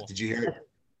 Oh, cool. Did you hear it?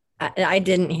 I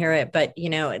didn't hear it, but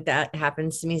that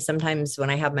happens to me sometimes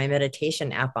when I have my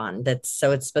meditation app on. It's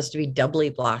supposed to be doubly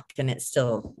blocked, and it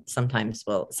still sometimes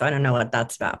will. So I don't know what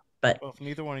that's about. But well, if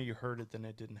neither one of you heard it, then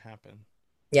it didn't happen.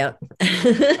 Yep.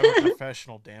 I'm a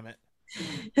professional, damn it.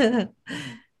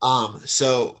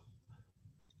 So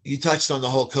you touched on the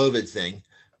whole COVID thing.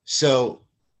 So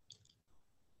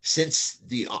since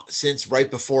right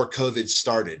before COVID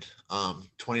started,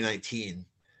 2019,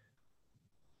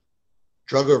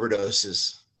 drug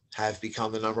overdoses have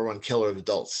become the #1 killer of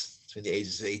adults between the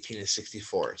ages of 18 and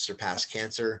 64. It surpassed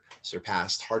cancer,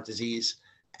 surpassed heart disease,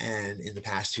 and in the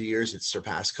past 2 years, it's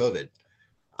surpassed COVID.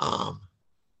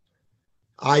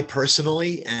 I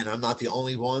personally, and I'm not the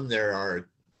only one, there are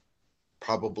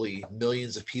probably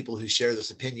millions of people who share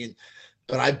this opinion,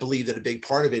 but I believe that a big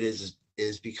part of it is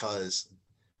because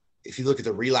if you look at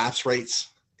the relapse rates,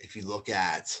 if you look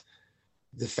at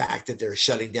the fact that they're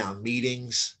shutting down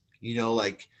meetings,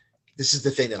 like this is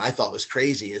the thing that I thought was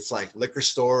crazy. It's like liquor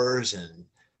stores and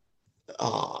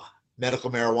medical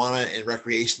marijuana and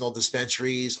recreational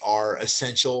dispensaries are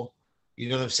essential. You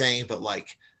know what I'm saying? But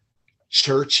like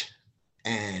church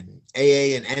and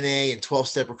AA and NA and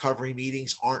 12-step recovery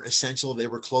meetings aren't essential. They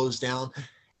were closed down.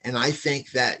 And I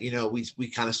think that, we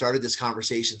kind of started this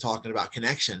conversation talking about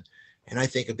connection. And I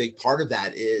think a big part of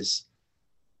that is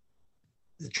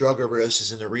the drug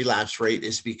overdoses and the relapse rate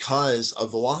is because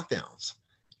of the lockdowns.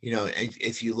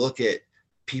 If you look at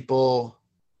people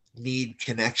need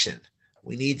connection,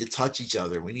 we need to touch each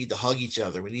other. We need to hug each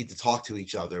other. We need to talk to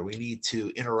each other. We need to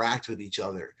interact with each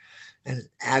other. And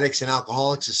addicts and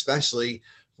alcoholics, especially,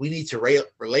 we need to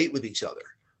relate with each other.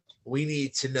 We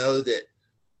need to know that,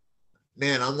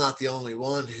 man, I'm not the only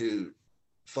one who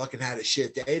fucking had a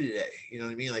shit day today. You know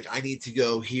what I mean? Like I need to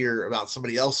go hear about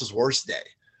somebody else's worst day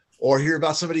or hear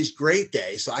about somebody's great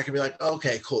day. So I can be like,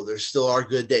 okay, cool. There still are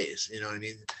good days. You know what I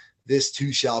mean? This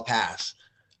too shall pass.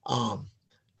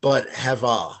 But have,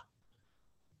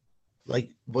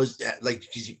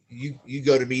 you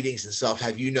go to meetings and stuff.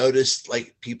 Have you noticed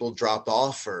like people dropped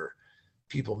off or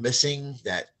people missing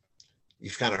that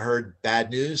you've kind of heard bad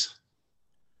news?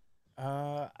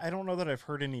 I don't know that I've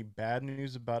heard any bad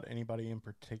news about anybody in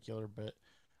particular, but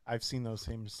I've seen those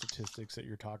same statistics that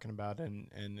you're talking about. And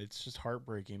it's just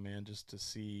heartbreaking, man, just to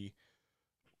see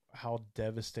how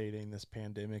devastating this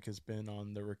pandemic has been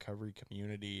on the recovery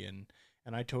community. And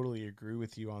I totally agree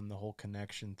with you on the whole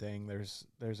connection thing. There's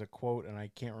a quote, and I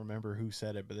can't remember who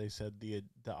said it, but they said the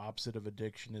opposite of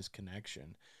addiction is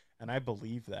connection. And I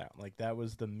believe that. Like that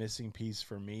was the missing piece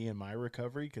for me in my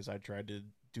recovery because I tried to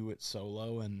do it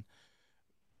solo and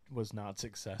was not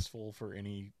successful for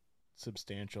any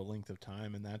substantial length of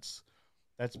time. And that's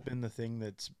been the thing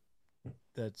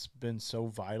that's been so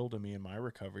vital to me in my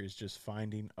recovery is just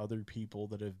finding other people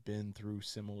that have been through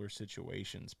similar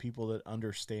situations, people that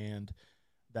understand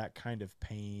that kind of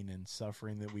pain and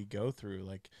suffering that we go through.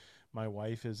 Like my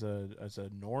wife is a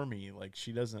normie. Like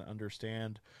she doesn't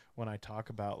understand when I talk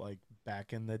about like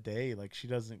back in the day, like she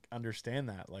doesn't understand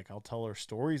that. Like I'll tell her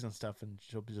stories and stuff and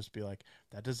she'll just be like,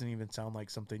 that doesn't even sound like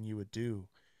something you would do.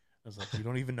 I was like, you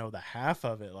don't even know the half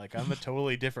of it. Like I'm a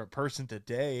totally different person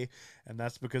today. And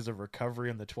that's because of recovery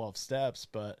and the 12 steps.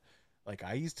 But like,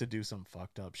 I used to do some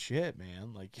fucked up shit,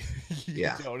 man. Like you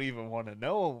don't even want to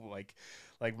know. Like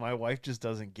my wife just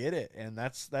doesn't get it. And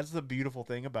that's the beautiful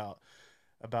thing about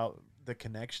the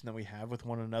connection that we have with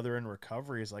one another in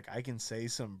recovery is like, I can say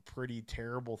some pretty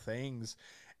terrible things.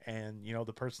 And,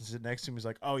 the person sitting next to me is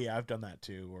like, oh yeah, I've done that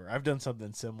too. Or I've done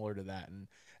something similar to that.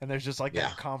 And there's just like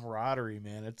that camaraderie,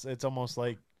 man. It's almost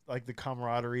like the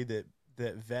camaraderie that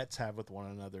vets have with one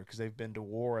another because they've been to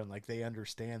war and like they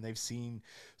understand, they've seen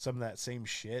some of that same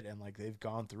shit and like they've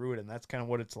gone through it. And that's kind of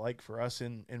what it's like for us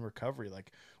in recovery.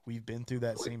 Like we've been through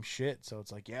that same shit. So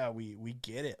it's like, yeah, we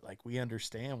get it. Like we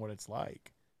understand what it's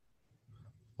like.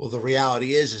 Well, the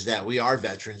reality is that we are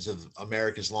veterans of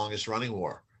America's longest running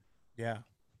war. Yeah.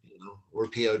 know, we're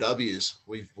POWs.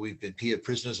 We've been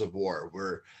prisoners of war.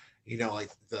 We're, you know, like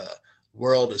the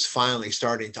world is finally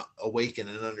starting to awaken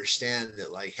and understand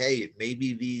that, like, hey,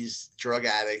 maybe these drug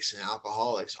addicts and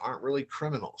alcoholics aren't really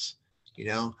criminals. You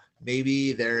know,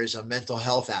 maybe there's a mental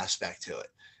health aspect to it,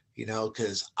 you know,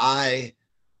 because I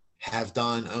have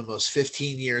done almost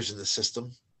 15 years in the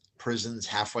system, prisons,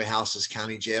 halfway houses,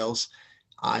 county jails.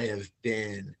 I have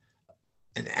been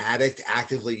an addict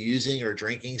actively using or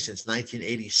drinking since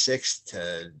 1986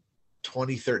 to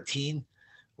 2013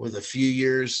 with a few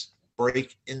years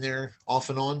break in there off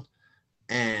and on.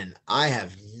 And I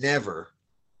have never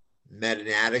met an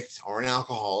addict or an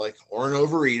alcoholic or an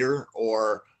overeater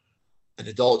or an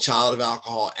adult child of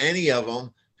alcohol, any of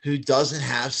them who doesn't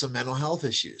have some mental health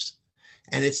issues.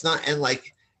 And it's not,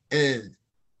 and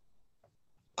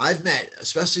I've met,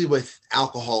 especially with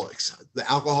alcoholics,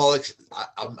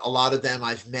 a lot of them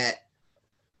I've met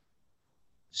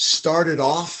started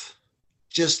off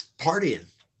just partying,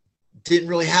 didn't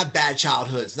really have bad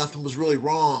childhoods. Nothing was really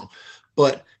wrong,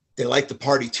 but they liked to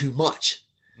party too much.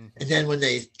 Mm-hmm. And then when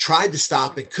they tried to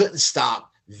stop and couldn't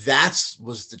stop, that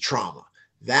was the trauma.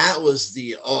 That was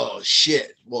the, oh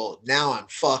shit, well, now I'm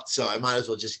fucked, so I might as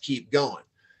well just keep going.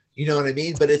 You know what I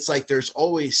mean? But it's like there's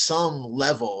always some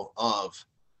level of,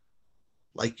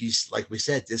 like we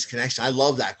said, disconnection. I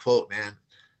love that quote, man.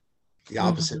 The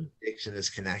opposite of addiction is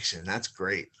connection. That's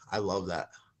great. I love that.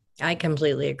 I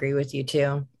completely agree with you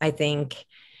too. I think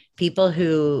people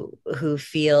who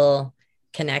feel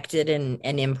connected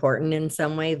and important in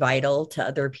some way, vital to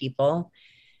other people,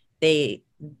 they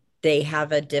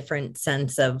have a different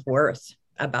sense of worth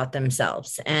about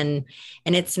themselves. And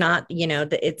it's not, you know,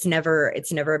 it's never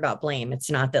about blame. It's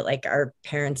not that like our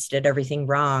parents did everything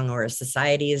wrong or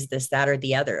society is this, that, or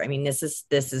the other. I mean, this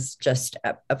is just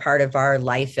a part of our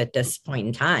life at this point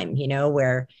in time, you know,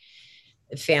 where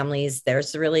families,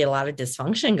 there's really a lot of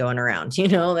dysfunction going around, you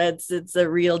know, it's a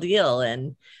real deal.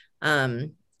 But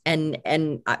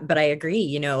I agree,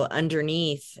 you know,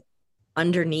 underneath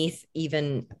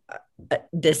even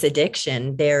this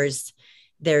addiction, there's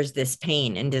this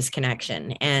pain and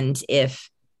disconnection. And if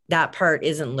that part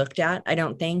isn't looked at, I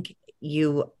think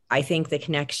the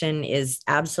connection is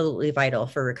absolutely vital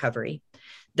for recovery.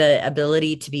 The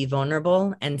ability to be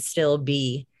vulnerable and still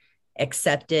be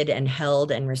accepted and held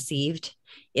and received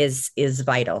is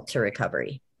vital to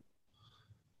recovery.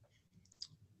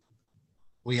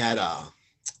 We had a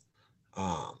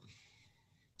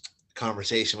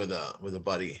conversation with a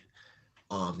buddy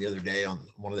the other day on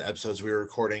one of the episodes we were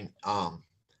recording,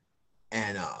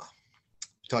 and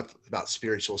we talked about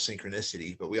spiritual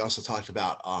synchronicity, but we also talked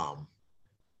about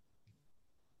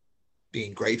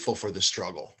being grateful for the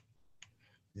struggle.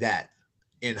 That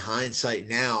in hindsight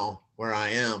now, where I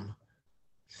am,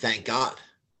 thank God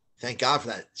for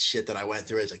that shit that I went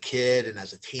through as a kid and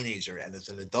as a teenager and as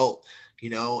an adult, you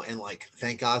know, and like,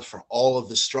 thank God for all of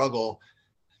the struggle,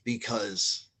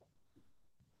 because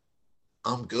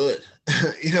I'm good.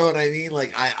 You know what I mean?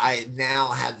 Like I now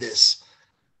have this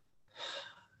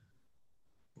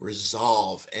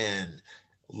resolve and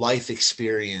life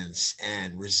experience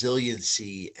and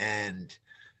resiliency,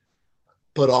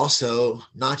 but also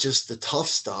not just the tough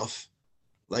stuff.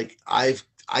 Like I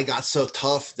got so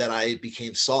tough that I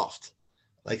became soft.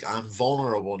 Like I'm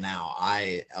vulnerable now.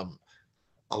 I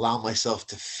allow myself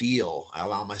to feel. I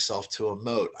allow myself to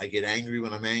emote. I get angry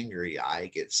when I'm angry. I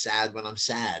get sad when I'm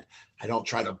sad. I don't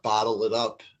try to bottle it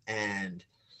up and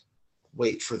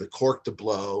wait for the cork to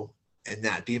blow and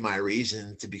that be my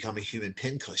reason to become a human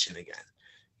pincushion again.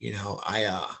 You know,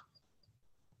 I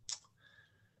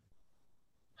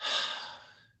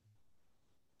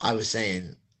was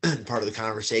saying part of the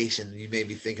conversation, you made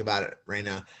me think about it,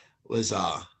 Raina, was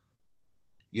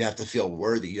you have to feel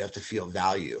worthy. You have to feel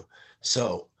value.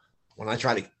 So when I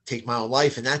tried to take my own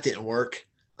life and that didn't work,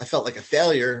 I felt like a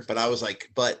failure, but I was like,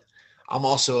 but I'm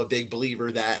also a big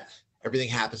believer that everything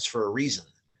happens for a reason.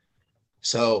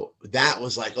 So that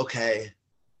was like, okay.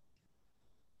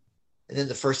 And then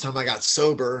the first time I got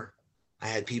sober, I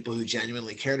had people who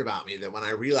genuinely cared about me, that when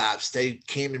I relapsed, they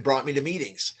came and brought me to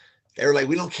meetings. They were like,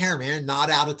 we don't care, man, not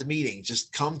out at the meeting,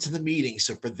 just come to the meeting.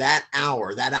 So for that hour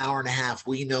and a half,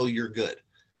 we know you're good.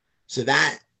 So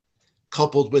that,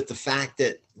 coupled with the fact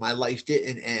that my life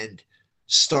didn't end,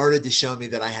 started to show me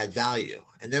that I had value.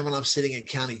 And then when I'm sitting in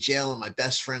county jail and my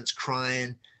best friend's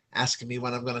crying, asking me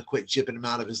when I'm going to quit jipping him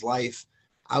out of his life,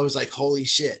 I was like, holy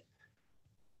shit,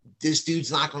 this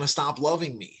dude's not going to stop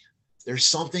loving me. There's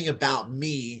something about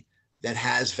me that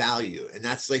has value. And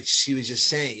that's like she was just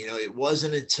saying, you know, it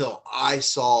wasn't until I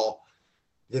saw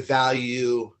the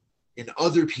value in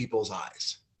other people's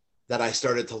eyes that I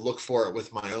started to look for it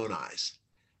with my own eyes.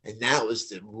 And that was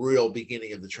the real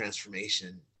beginning of the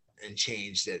transformation and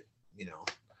change that, you know,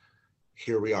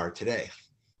 here we are today.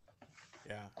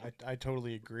 Yeah, I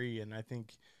totally agree. And I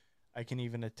think I can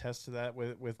even attest to that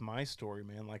with my story,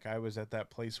 man. Like I was at that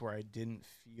place where I didn't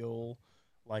feel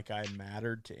like I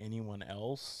mattered to anyone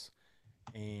else.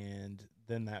 And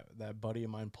then that buddy of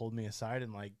mine pulled me aside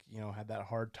and like, you know, had that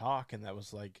hard talk. And that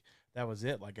was like, that was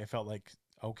it. Like I felt like,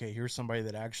 okay, here's somebody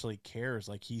that actually cares.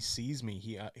 Like he sees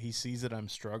me. He sees that I'm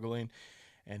struggling,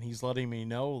 and he's letting me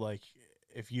know, like,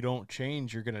 if you don't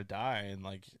change, you're going to die. And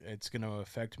like, it's going to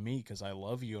affect me because I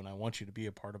love you and I want you to be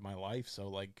a part of my life. So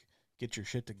like, get your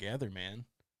shit together, man.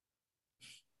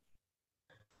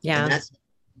 Yeah.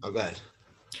 Oh, go ahead.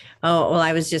 Oh, well,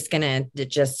 I was just gonna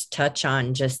just touch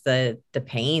on just the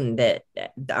pain that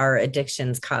our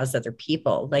addictions cause other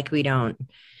people. Like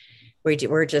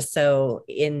we're just so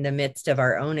in the midst of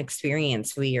our own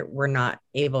experience, we're not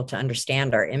able to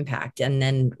understand our impact. And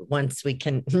then once we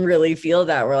can really feel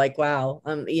that, we're like, wow,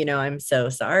 you know, I'm so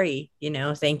sorry, you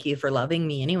know, thank you for loving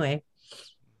me anyway.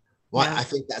 Well, yeah. I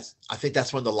think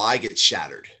that's when the lie gets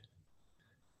shattered.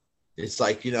 It's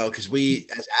like, you know, because we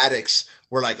as addicts,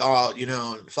 we're like, oh, you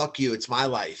know, fuck you, it's my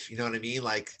life. You know what I mean?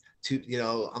 Like, you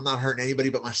know, I'm not hurting anybody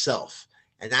but myself.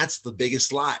 And that's the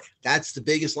biggest lie. That's the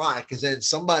biggest lie. Because then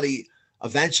somebody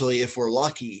eventually, if we're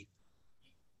lucky,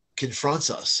 confronts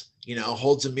us, you know,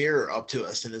 holds a mirror up to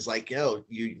us and is like, yo,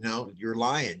 you know, you're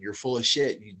lying. You're full of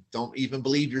shit. You don't even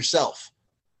believe yourself,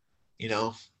 you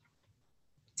know?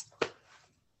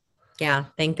 Yeah.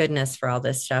 Thank goodness for all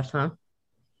this stuff, huh?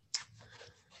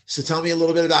 So tell me a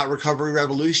little bit about Recovery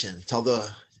Revolution. Tell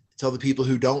the people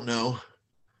who don't know.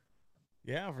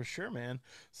 Yeah, for sure, man.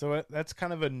 So that's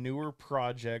kind of a newer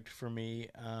project for me.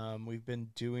 We've been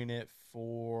doing it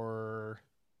for,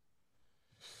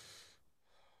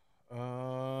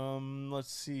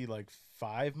 let's see, like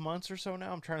 5 months or so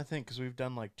now. I'm trying to think because we've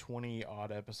done like 20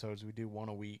 odd episodes. We do one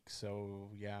a week.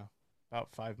 So yeah,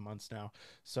 about 5 months now.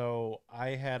 So I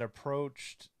had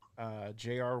approached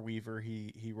J.R. Weaver.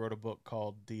 He wrote a book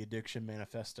called The Addiction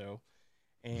Manifesto,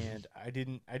 and I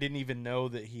didn't even know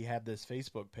that he had this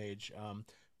Facebook page.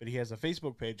 But he has a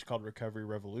Facebook page called Recovery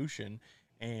Revolution,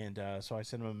 and so I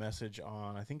sent him a message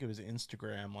on, I think it was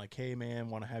Instagram, like, hey man,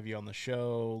 want to have you on the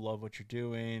show, love what you're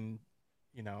doing.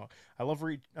 You know, I love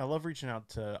reaching out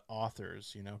to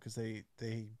authors, you know, because they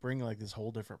bring like this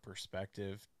whole different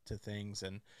perspective to things,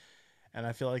 and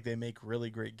I feel like they make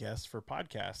really great guests for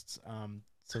podcasts.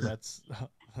 So that's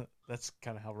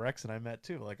kind of how Rex and I met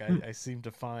too. Like I seem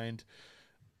to find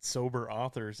sober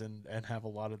authors and have a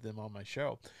lot of them on my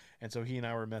show. And so he and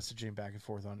I were messaging back and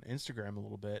forth on Instagram a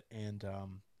little bit. And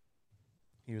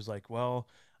he was like, well,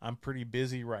 I'm pretty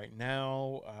busy right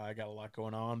now. I got a lot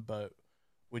going on, but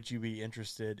would you be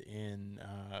interested in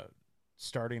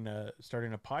starting a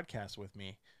podcast with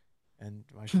me? And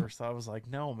my first thought was like,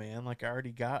 no, man, like I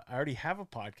already have a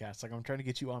podcast. Like I'm trying to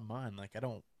get you on mine. Like I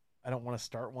don't want to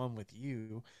start one with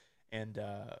you. And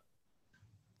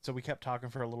so we kept talking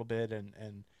for a little bit,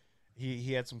 and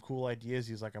he had some cool ideas.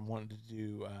 He's like, I'm wanting to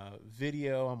do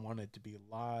video. I'm wanting it to be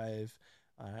live.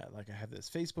 Like I have this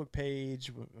Facebook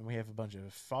page, and we have a bunch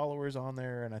of followers on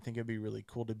there, and I think it'd be really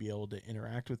cool to be able to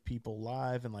interact with people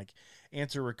live and like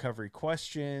answer recovery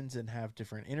questions and have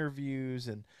different interviews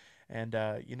and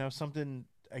you know, something,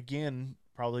 again,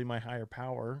 probably my higher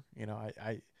power. You know,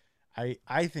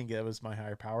 I think it was my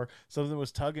higher power. Something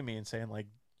was tugging me and saying like,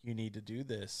 you need to do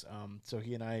this. So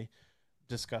he and I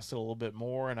discussed it a little bit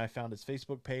more, and I found his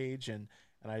Facebook page, and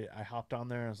I hopped on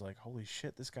there and I was like, holy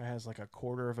shit, this guy has like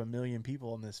 250,000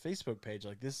 people on this Facebook page.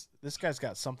 Like this guy's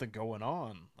got something going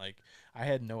on. Like I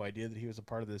had no idea that he was a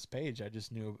part of this page. I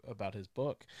just knew about his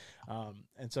book.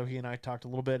 And so he and I talked a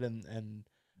little bit, and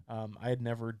I had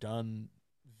never done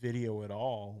video at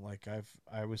all. Like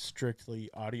I was strictly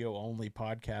audio only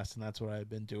podcast, and that's what I had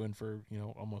been doing for, you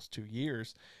know, almost 2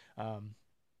 years.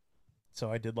 So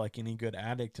I did like any good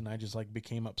addict, and I just like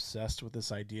became obsessed with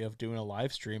this idea of doing a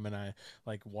live stream, and I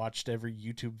like watched every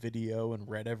YouTube video and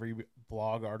read every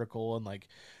blog article and like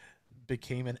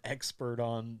became an expert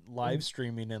on live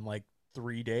streaming in like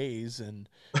 3 days, and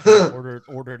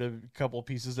ordered a couple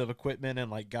pieces of equipment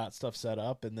and like got stuff set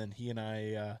up. And then he and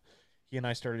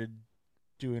I started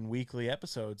doing weekly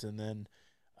episodes, and then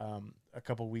a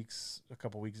couple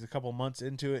months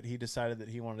into it, he decided that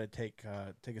he wanted to take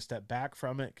a step back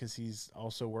from it, because he's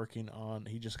also working on,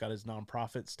 he just got his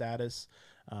nonprofit status,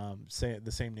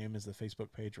 the same name as the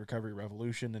Facebook page, Recovery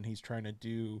Revolution, and he's trying to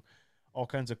do all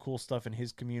kinds of cool stuff in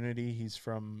his community. He's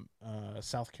from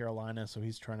South Carolina, so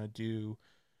he's trying to do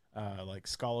like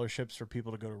scholarships for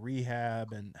people to go to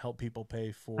rehab and help people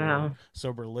pay for Wow.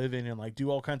 sober living and like do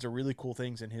all kinds of really cool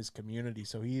things in his community.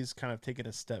 So he's kind of taken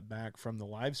a step back from the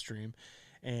live stream,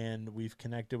 and we've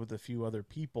connected with a few other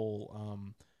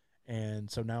people. And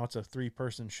so now it's a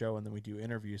 3-person show, and then we do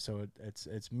interviews. So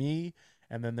it's me,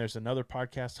 and then there's another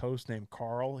podcast host named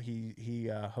Carl. He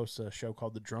hosts a show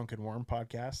called the Drunken Worm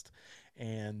Podcast,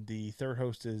 and the third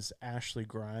host is Ashley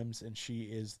Grimes, and she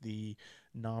is the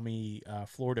NAMI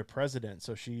Florida president.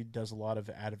 So she does a lot of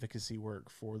advocacy work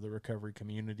for the recovery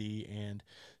community, and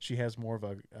she has more of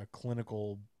a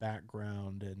clinical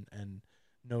background and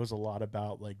knows a lot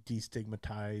about like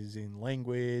destigmatizing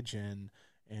language and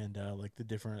like the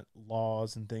different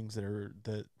laws and things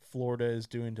that Florida is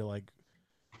doing to like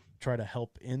try to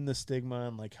help in the stigma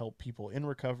and like help people in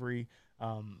recovery.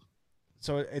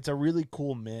 So it's a really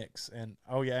cool mix. And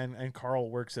and Carl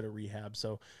works at a rehab,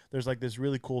 so there's like this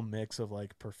really cool mix of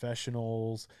like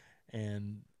professionals,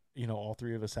 and all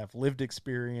 3 of us have lived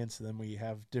experience, and then we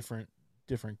have different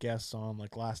guests on.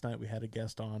 Like last night we had a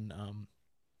guest on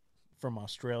from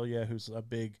Australia who's a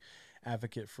big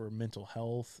advocate for mental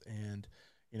health, and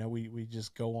we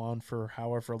just go on for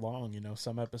however long.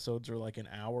 Some episodes are like an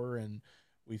hour, and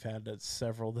we've had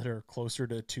several that are closer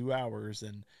to 2 hours,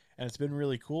 and it's been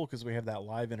really cool because we have that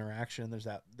live interaction. There's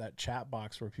that chat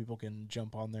box where people can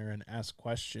jump on there and ask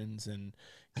questions and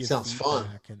give sounds fun.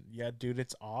 And yeah, dude,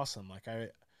 it's awesome. Like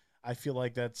I feel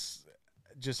like that's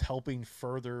just helping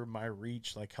further my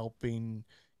reach, like helping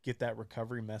get that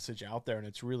recovery message out there. And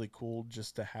it's really cool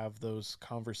just to have those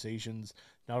conversations,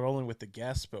 not only with the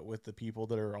guests, but with the people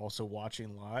that are also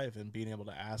watching live, and being able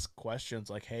to ask questions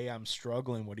like, hey, I'm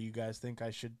struggling. What do you guys think I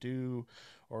should do?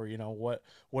 Or,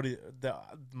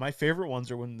 my favorite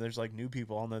ones are when there's like new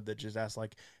people on there that just ask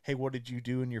like, hey, what did you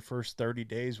do in your first 30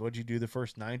 days? What did you do the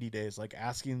first 90 days? Like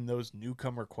asking those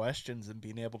newcomer questions and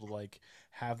being able to like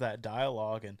have that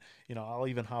dialogue. And, I'll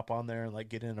even hop on there and like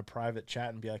get in a private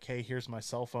chat and be like, hey, here's my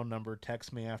cell phone number.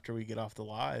 Text me after we get off the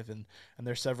live. And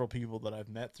there's several people that I've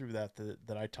met through that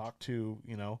I talk to,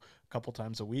 a couple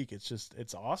times a week.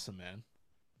 It's awesome, man.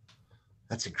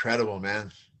 That's incredible,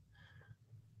 man.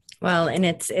 Well, and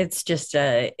it's just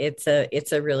it's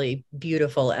a really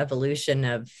beautiful evolution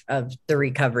of the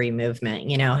recovery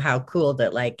movement. How cool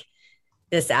that like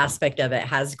this aspect of it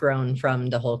has grown from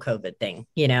the whole COVID thing,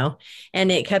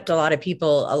 and it kept a lot of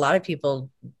people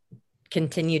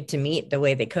continued to meet the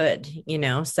way they could,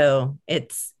 so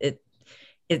it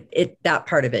that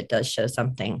part of it does show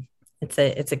something.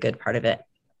 It's a good part of it.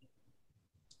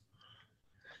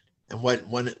 And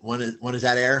when does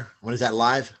that air? When is that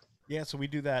live? Yeah, so we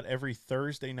do that every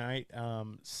Thursday night,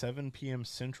 7 p.m.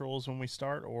 Central is when we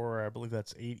start, or I believe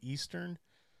that's 8 Eastern.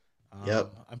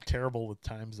 Yep. I'm terrible with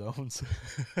time zones.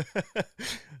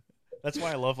 That's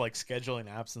why I love like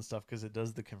scheduling apps and stuff, because it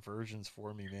does the conversions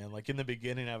for me, man. Like in the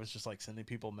beginning, I was just like sending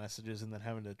people messages and then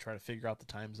having to try to figure out the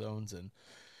time zones, and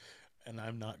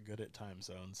I'm not good at time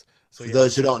zones. So for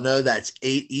those who don't know, that's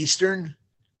 8 Eastern,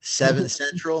 7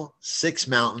 Central, 6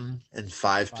 Mountain, and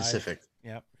 5 Pacific.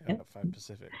 Yep. 5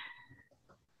 Pacific.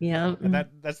 Yeah, and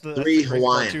that's the 3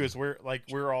 Hawaiian too. Is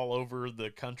we're all over the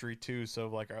country too. So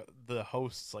like the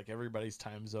hosts, like everybody's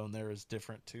time zone there is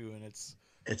different too, and it's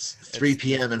 3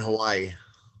 p.m. in Hawaii.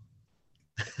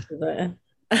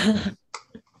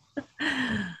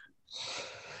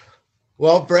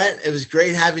 Well, Brett, it was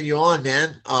great having you on,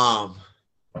 man.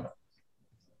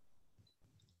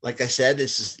 Like I said,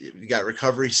 we got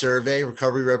Recovery Survey,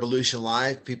 Recovery Revolution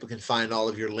Live. People can find all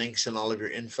of your links and all of your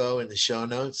info in the show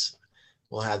notes.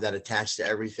 We'll have that attached to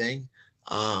everything.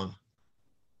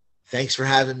 Thanks for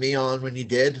having me on when you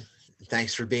did.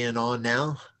 Thanks for being on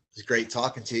now. It was great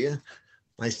talking to you.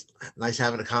 Nice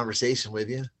having a conversation with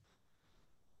you.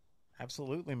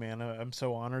 Absolutely, man. I'm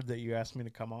so honored that you asked me to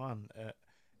come on.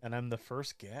 And I'm the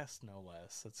first guest, no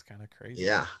less. That's kind of crazy.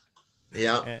 Yeah.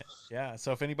 Yeah.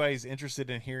 So if anybody's interested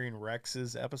in hearing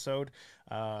Rex's episode,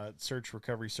 search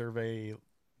Recovery Survey,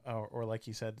 or like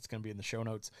you said, it's going to be in the show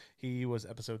notes. He was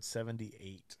episode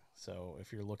 78. So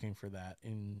if you're looking for that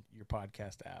in your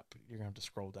podcast app, you're going to have to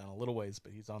scroll down a little ways,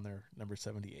 but he's on there, number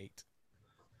 78.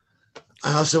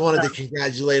 I also wanted to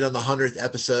congratulate on the 100th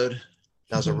episode.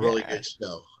 That was a really good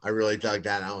show. I really dug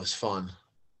that. That was fun.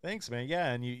 Thanks, man.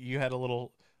 Yeah. And you had a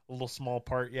little small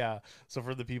part. Yeah. So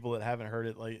for the people that haven't heard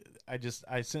it, like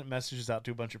I sent messages out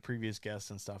to a bunch of previous guests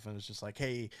and stuff. And it's just like,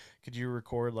 hey, could you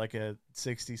record like a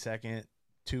 60-second,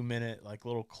 2-minute like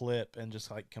little clip, and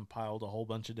just like compiled a whole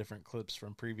bunch of different clips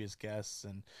from previous guests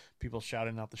and people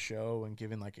shouting out the show and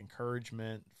giving like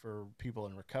encouragement for people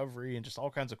in recovery and just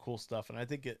all kinds of cool stuff. And I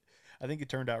think it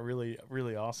turned out really,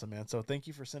 really awesome, man. So thank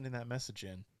you for sending that message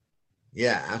in.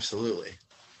 Yeah, absolutely.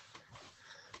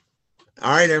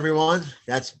 All right, everyone.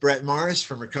 That's Brett Morris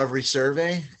from Recovery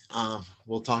Survey.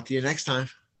 We'll talk to you next time.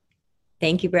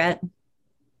 Thank you, Brett.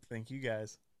 Thank you,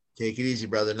 guys. Take it easy,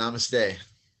 brother. Namaste.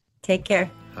 Take care.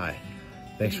 Hi.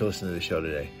 Thanks for listening to the show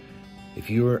today. If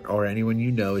you or anyone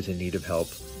you know is in need of help,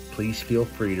 please feel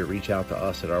free to reach out to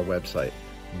us at our website,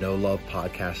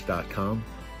 nolovepodcast.com,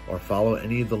 or follow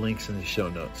any of the links in the show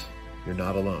notes. You're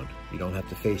not alone. You don't have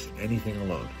to face anything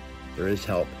alone. There is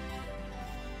help.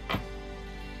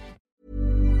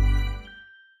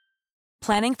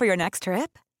 Planning for your next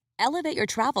trip? Elevate your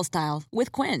travel style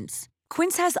with Quince.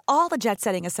 Quince has all the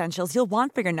jet-setting essentials you'll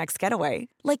want for your next getaway,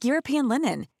 like European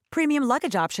linen, premium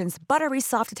luggage options, buttery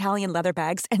soft Italian leather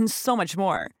bags, and so much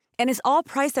more. And is all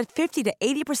priced at 50 to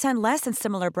 80% less than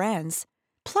similar brands.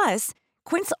 Plus,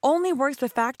 Quince only works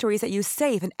with factories that use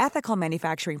safe and ethical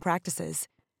manufacturing practices.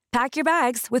 Pack your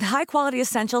bags with high-quality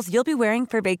essentials you'll be wearing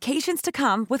for vacations to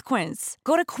come with Quince.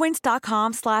 Go to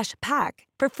quince.com/pack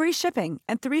for free shipping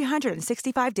and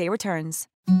 365-day returns.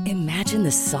 Imagine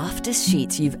the softest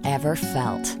sheets you've ever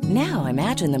felt. Now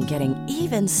imagine them getting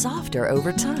even softer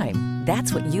over time.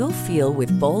 That's what you'll feel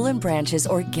with Boll & Branch's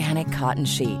organic cotton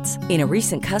sheets. In a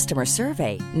recent customer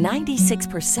survey,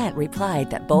 96% replied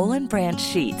that Boll & Branch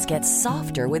sheets get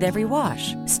softer with every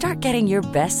wash. Start getting your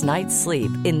best night's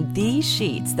sleep in these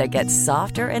sheets that get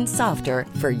softer and softer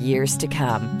for years to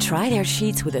come. Try their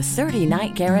sheets with a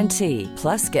 30-night guarantee.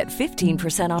 Plus, get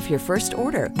 15% off your first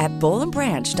order at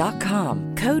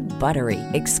bollandbranch.com. Code BUTTERY.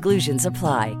 Exclusions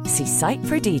apply. See site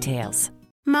for details.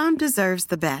 Mom deserves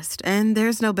the best, and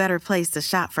there's no better place to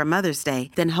shop for Mother's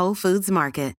Day than Whole Foods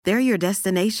Market. They're your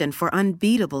destination for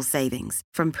unbeatable savings,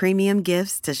 from premium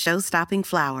gifts to show-stopping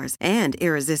flowers and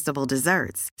irresistible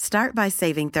desserts. Start by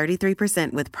saving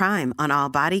 33% with Prime on all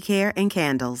body care and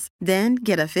candles. Then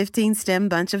get a 15-stem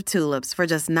bunch of tulips for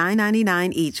just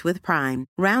 $9.99 each with Prime.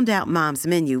 Round out Mom's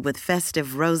menu with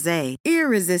festive rosé,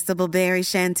 irresistible berry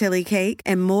chantilly cake,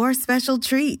 and more special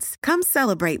treats. Come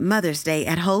celebrate Mother's Day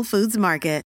at Whole Foods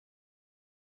Market.